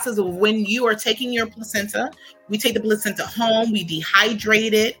the process of when you are taking your placenta. We take the placenta home, we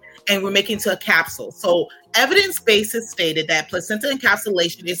dehydrate it, and we're making it into a capsule. So evidence-based has stated that placenta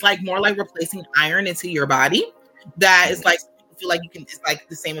encapsulation is more like replacing iron into your body. That is like, you feel like it's like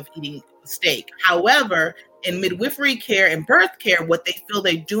the same of eating steak. However, in midwifery care and birth care, what they feel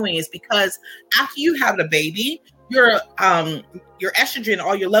they're doing is, because after you have the baby, your estrogen,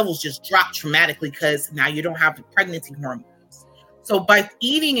 all your levels just drop dramatically because now you don't have the pregnancy hormones. So by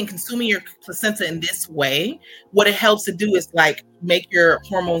eating and consuming your placenta in this way, what it helps to do is make your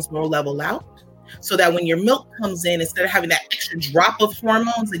hormones more level out, so that when your milk comes in, instead of having that extra drop of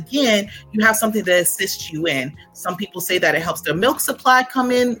hormones, again, you have something that assists you in. Some people say that it helps their milk supply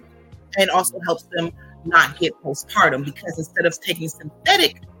come in, and also helps them not get postpartum, because instead of taking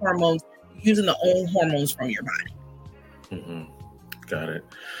synthetic hormones, you're using the own hormones from your body. Got it.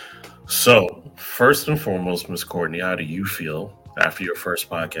 So first and foremost, Miss Courtney, how do you feel after your first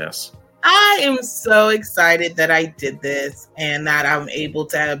podcast? I am so excited that I did this and that I'm able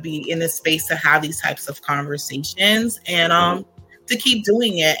to be in a space to have these types of conversations and to keep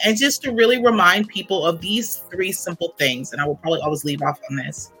doing it, and just to really remind people of these 3 simple things. And I will probably always leave off on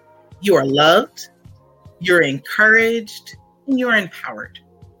this. You are loved, you're encouraged, and you're empowered.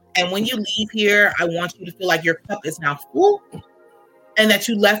 And when you leave here, I want you to feel like your cup is now full, and that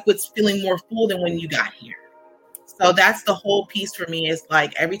you left with feeling more full than when you got here. So that's the whole piece for me, is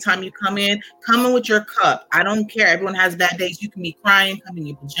every time you come in with your cup. I don't care. Everyone has bad days. You can be crying, come in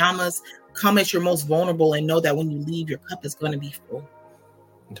your pajamas, come at your most vulnerable, and know that when you leave, your cup is going to be full.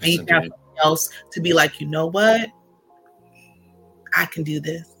 Yes, and you can have something else to be like, you know what? I can do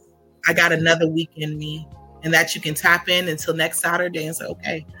this. I got another week in me. And that you can tap in until next Saturday and say,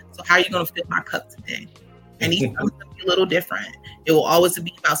 okay, so how are you going to fill my cup today? And each time is going to be a little different. It will always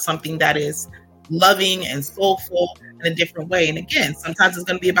be about something that is loving and soulful in a different way. And again, sometimes it's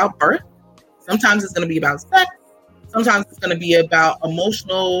going to be about birth. Sometimes it's going to be about sex. Sometimes it's going to be about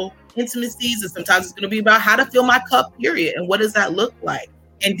emotional intimacies. And sometimes it's going to be about how to fill my cup, period. And what does that look like?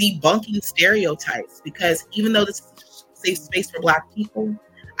 And debunking stereotypes. Because even though this is a safe space for Black people,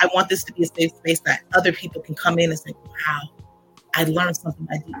 I want this to be a safe space that other people can come in and say, wow, I learned something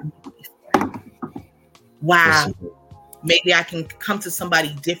I didn't know before. Wow, maybe I can come to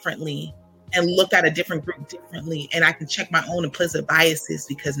somebody differently and look at a different group differently. And I can check my own implicit biases,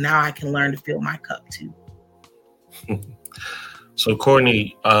 because now I can learn to fill my cup too. So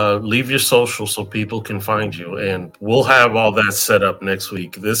Courtney, leave your social so people can find you. And we'll have all that set up next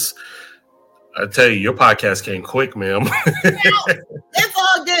week. I tell you, your podcast came quick, ma'am. It's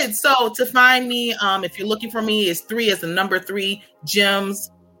all good. So to find me, if you're looking for me, it's 3 as the number 3 Gems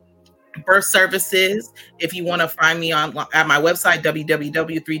Birth Services. If you want to find me at my website,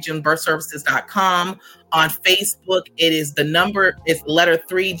 www.3gemsbirthservices.com. On Facebook, it's letter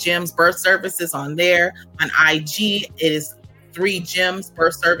 3 Gems Birth Services on there. On IG, it is 3 Gems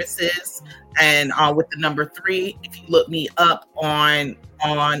Birth Services, and with the number 3. If you look me up on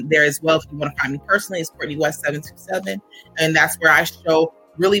there as well, if you want to find me personally, it's Courtney West 727, and that's where I show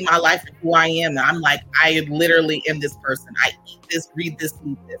really my life and who I am. And I'm I literally am this person. I eat this, breathe this,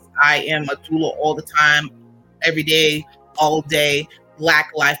 sleep this. I am a doula all the time, every day, all day.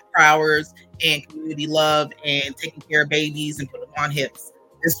 Black life powers and community love and taking care of babies and putting them on hips.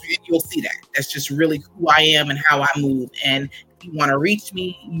 You'll see that. That's just really who I am and how I move. And if you want to reach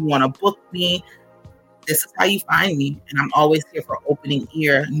me, you want to book me, this is how you find me. And I'm always here for opening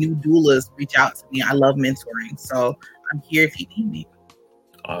ear. New doulas reach out to me. I love mentoring. So I'm here if you need me.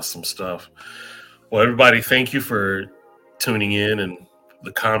 Awesome stuff. Well, everybody, thank you for tuning in, and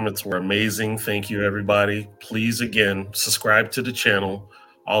the comments were amazing. Thank you, everybody. Please, again, subscribe to the channel.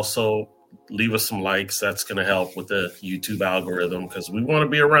 Also, leave us some likes. That's going to help with the YouTube algorithm, because we want to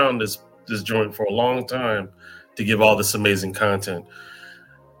be around this joint for a long time to give all this amazing content.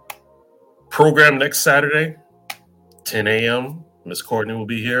 Program next Saturday, 10 a.m. Miss Courtney will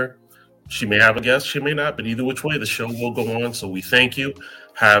be here. She may have a guest, she may not, but either which way, the show will go on. So we thank you.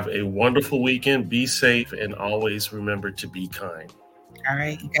 Have a wonderful weekend. Be safe, and always remember to be kind. All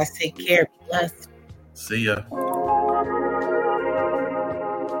right. You guys take care. Be blessed. See ya.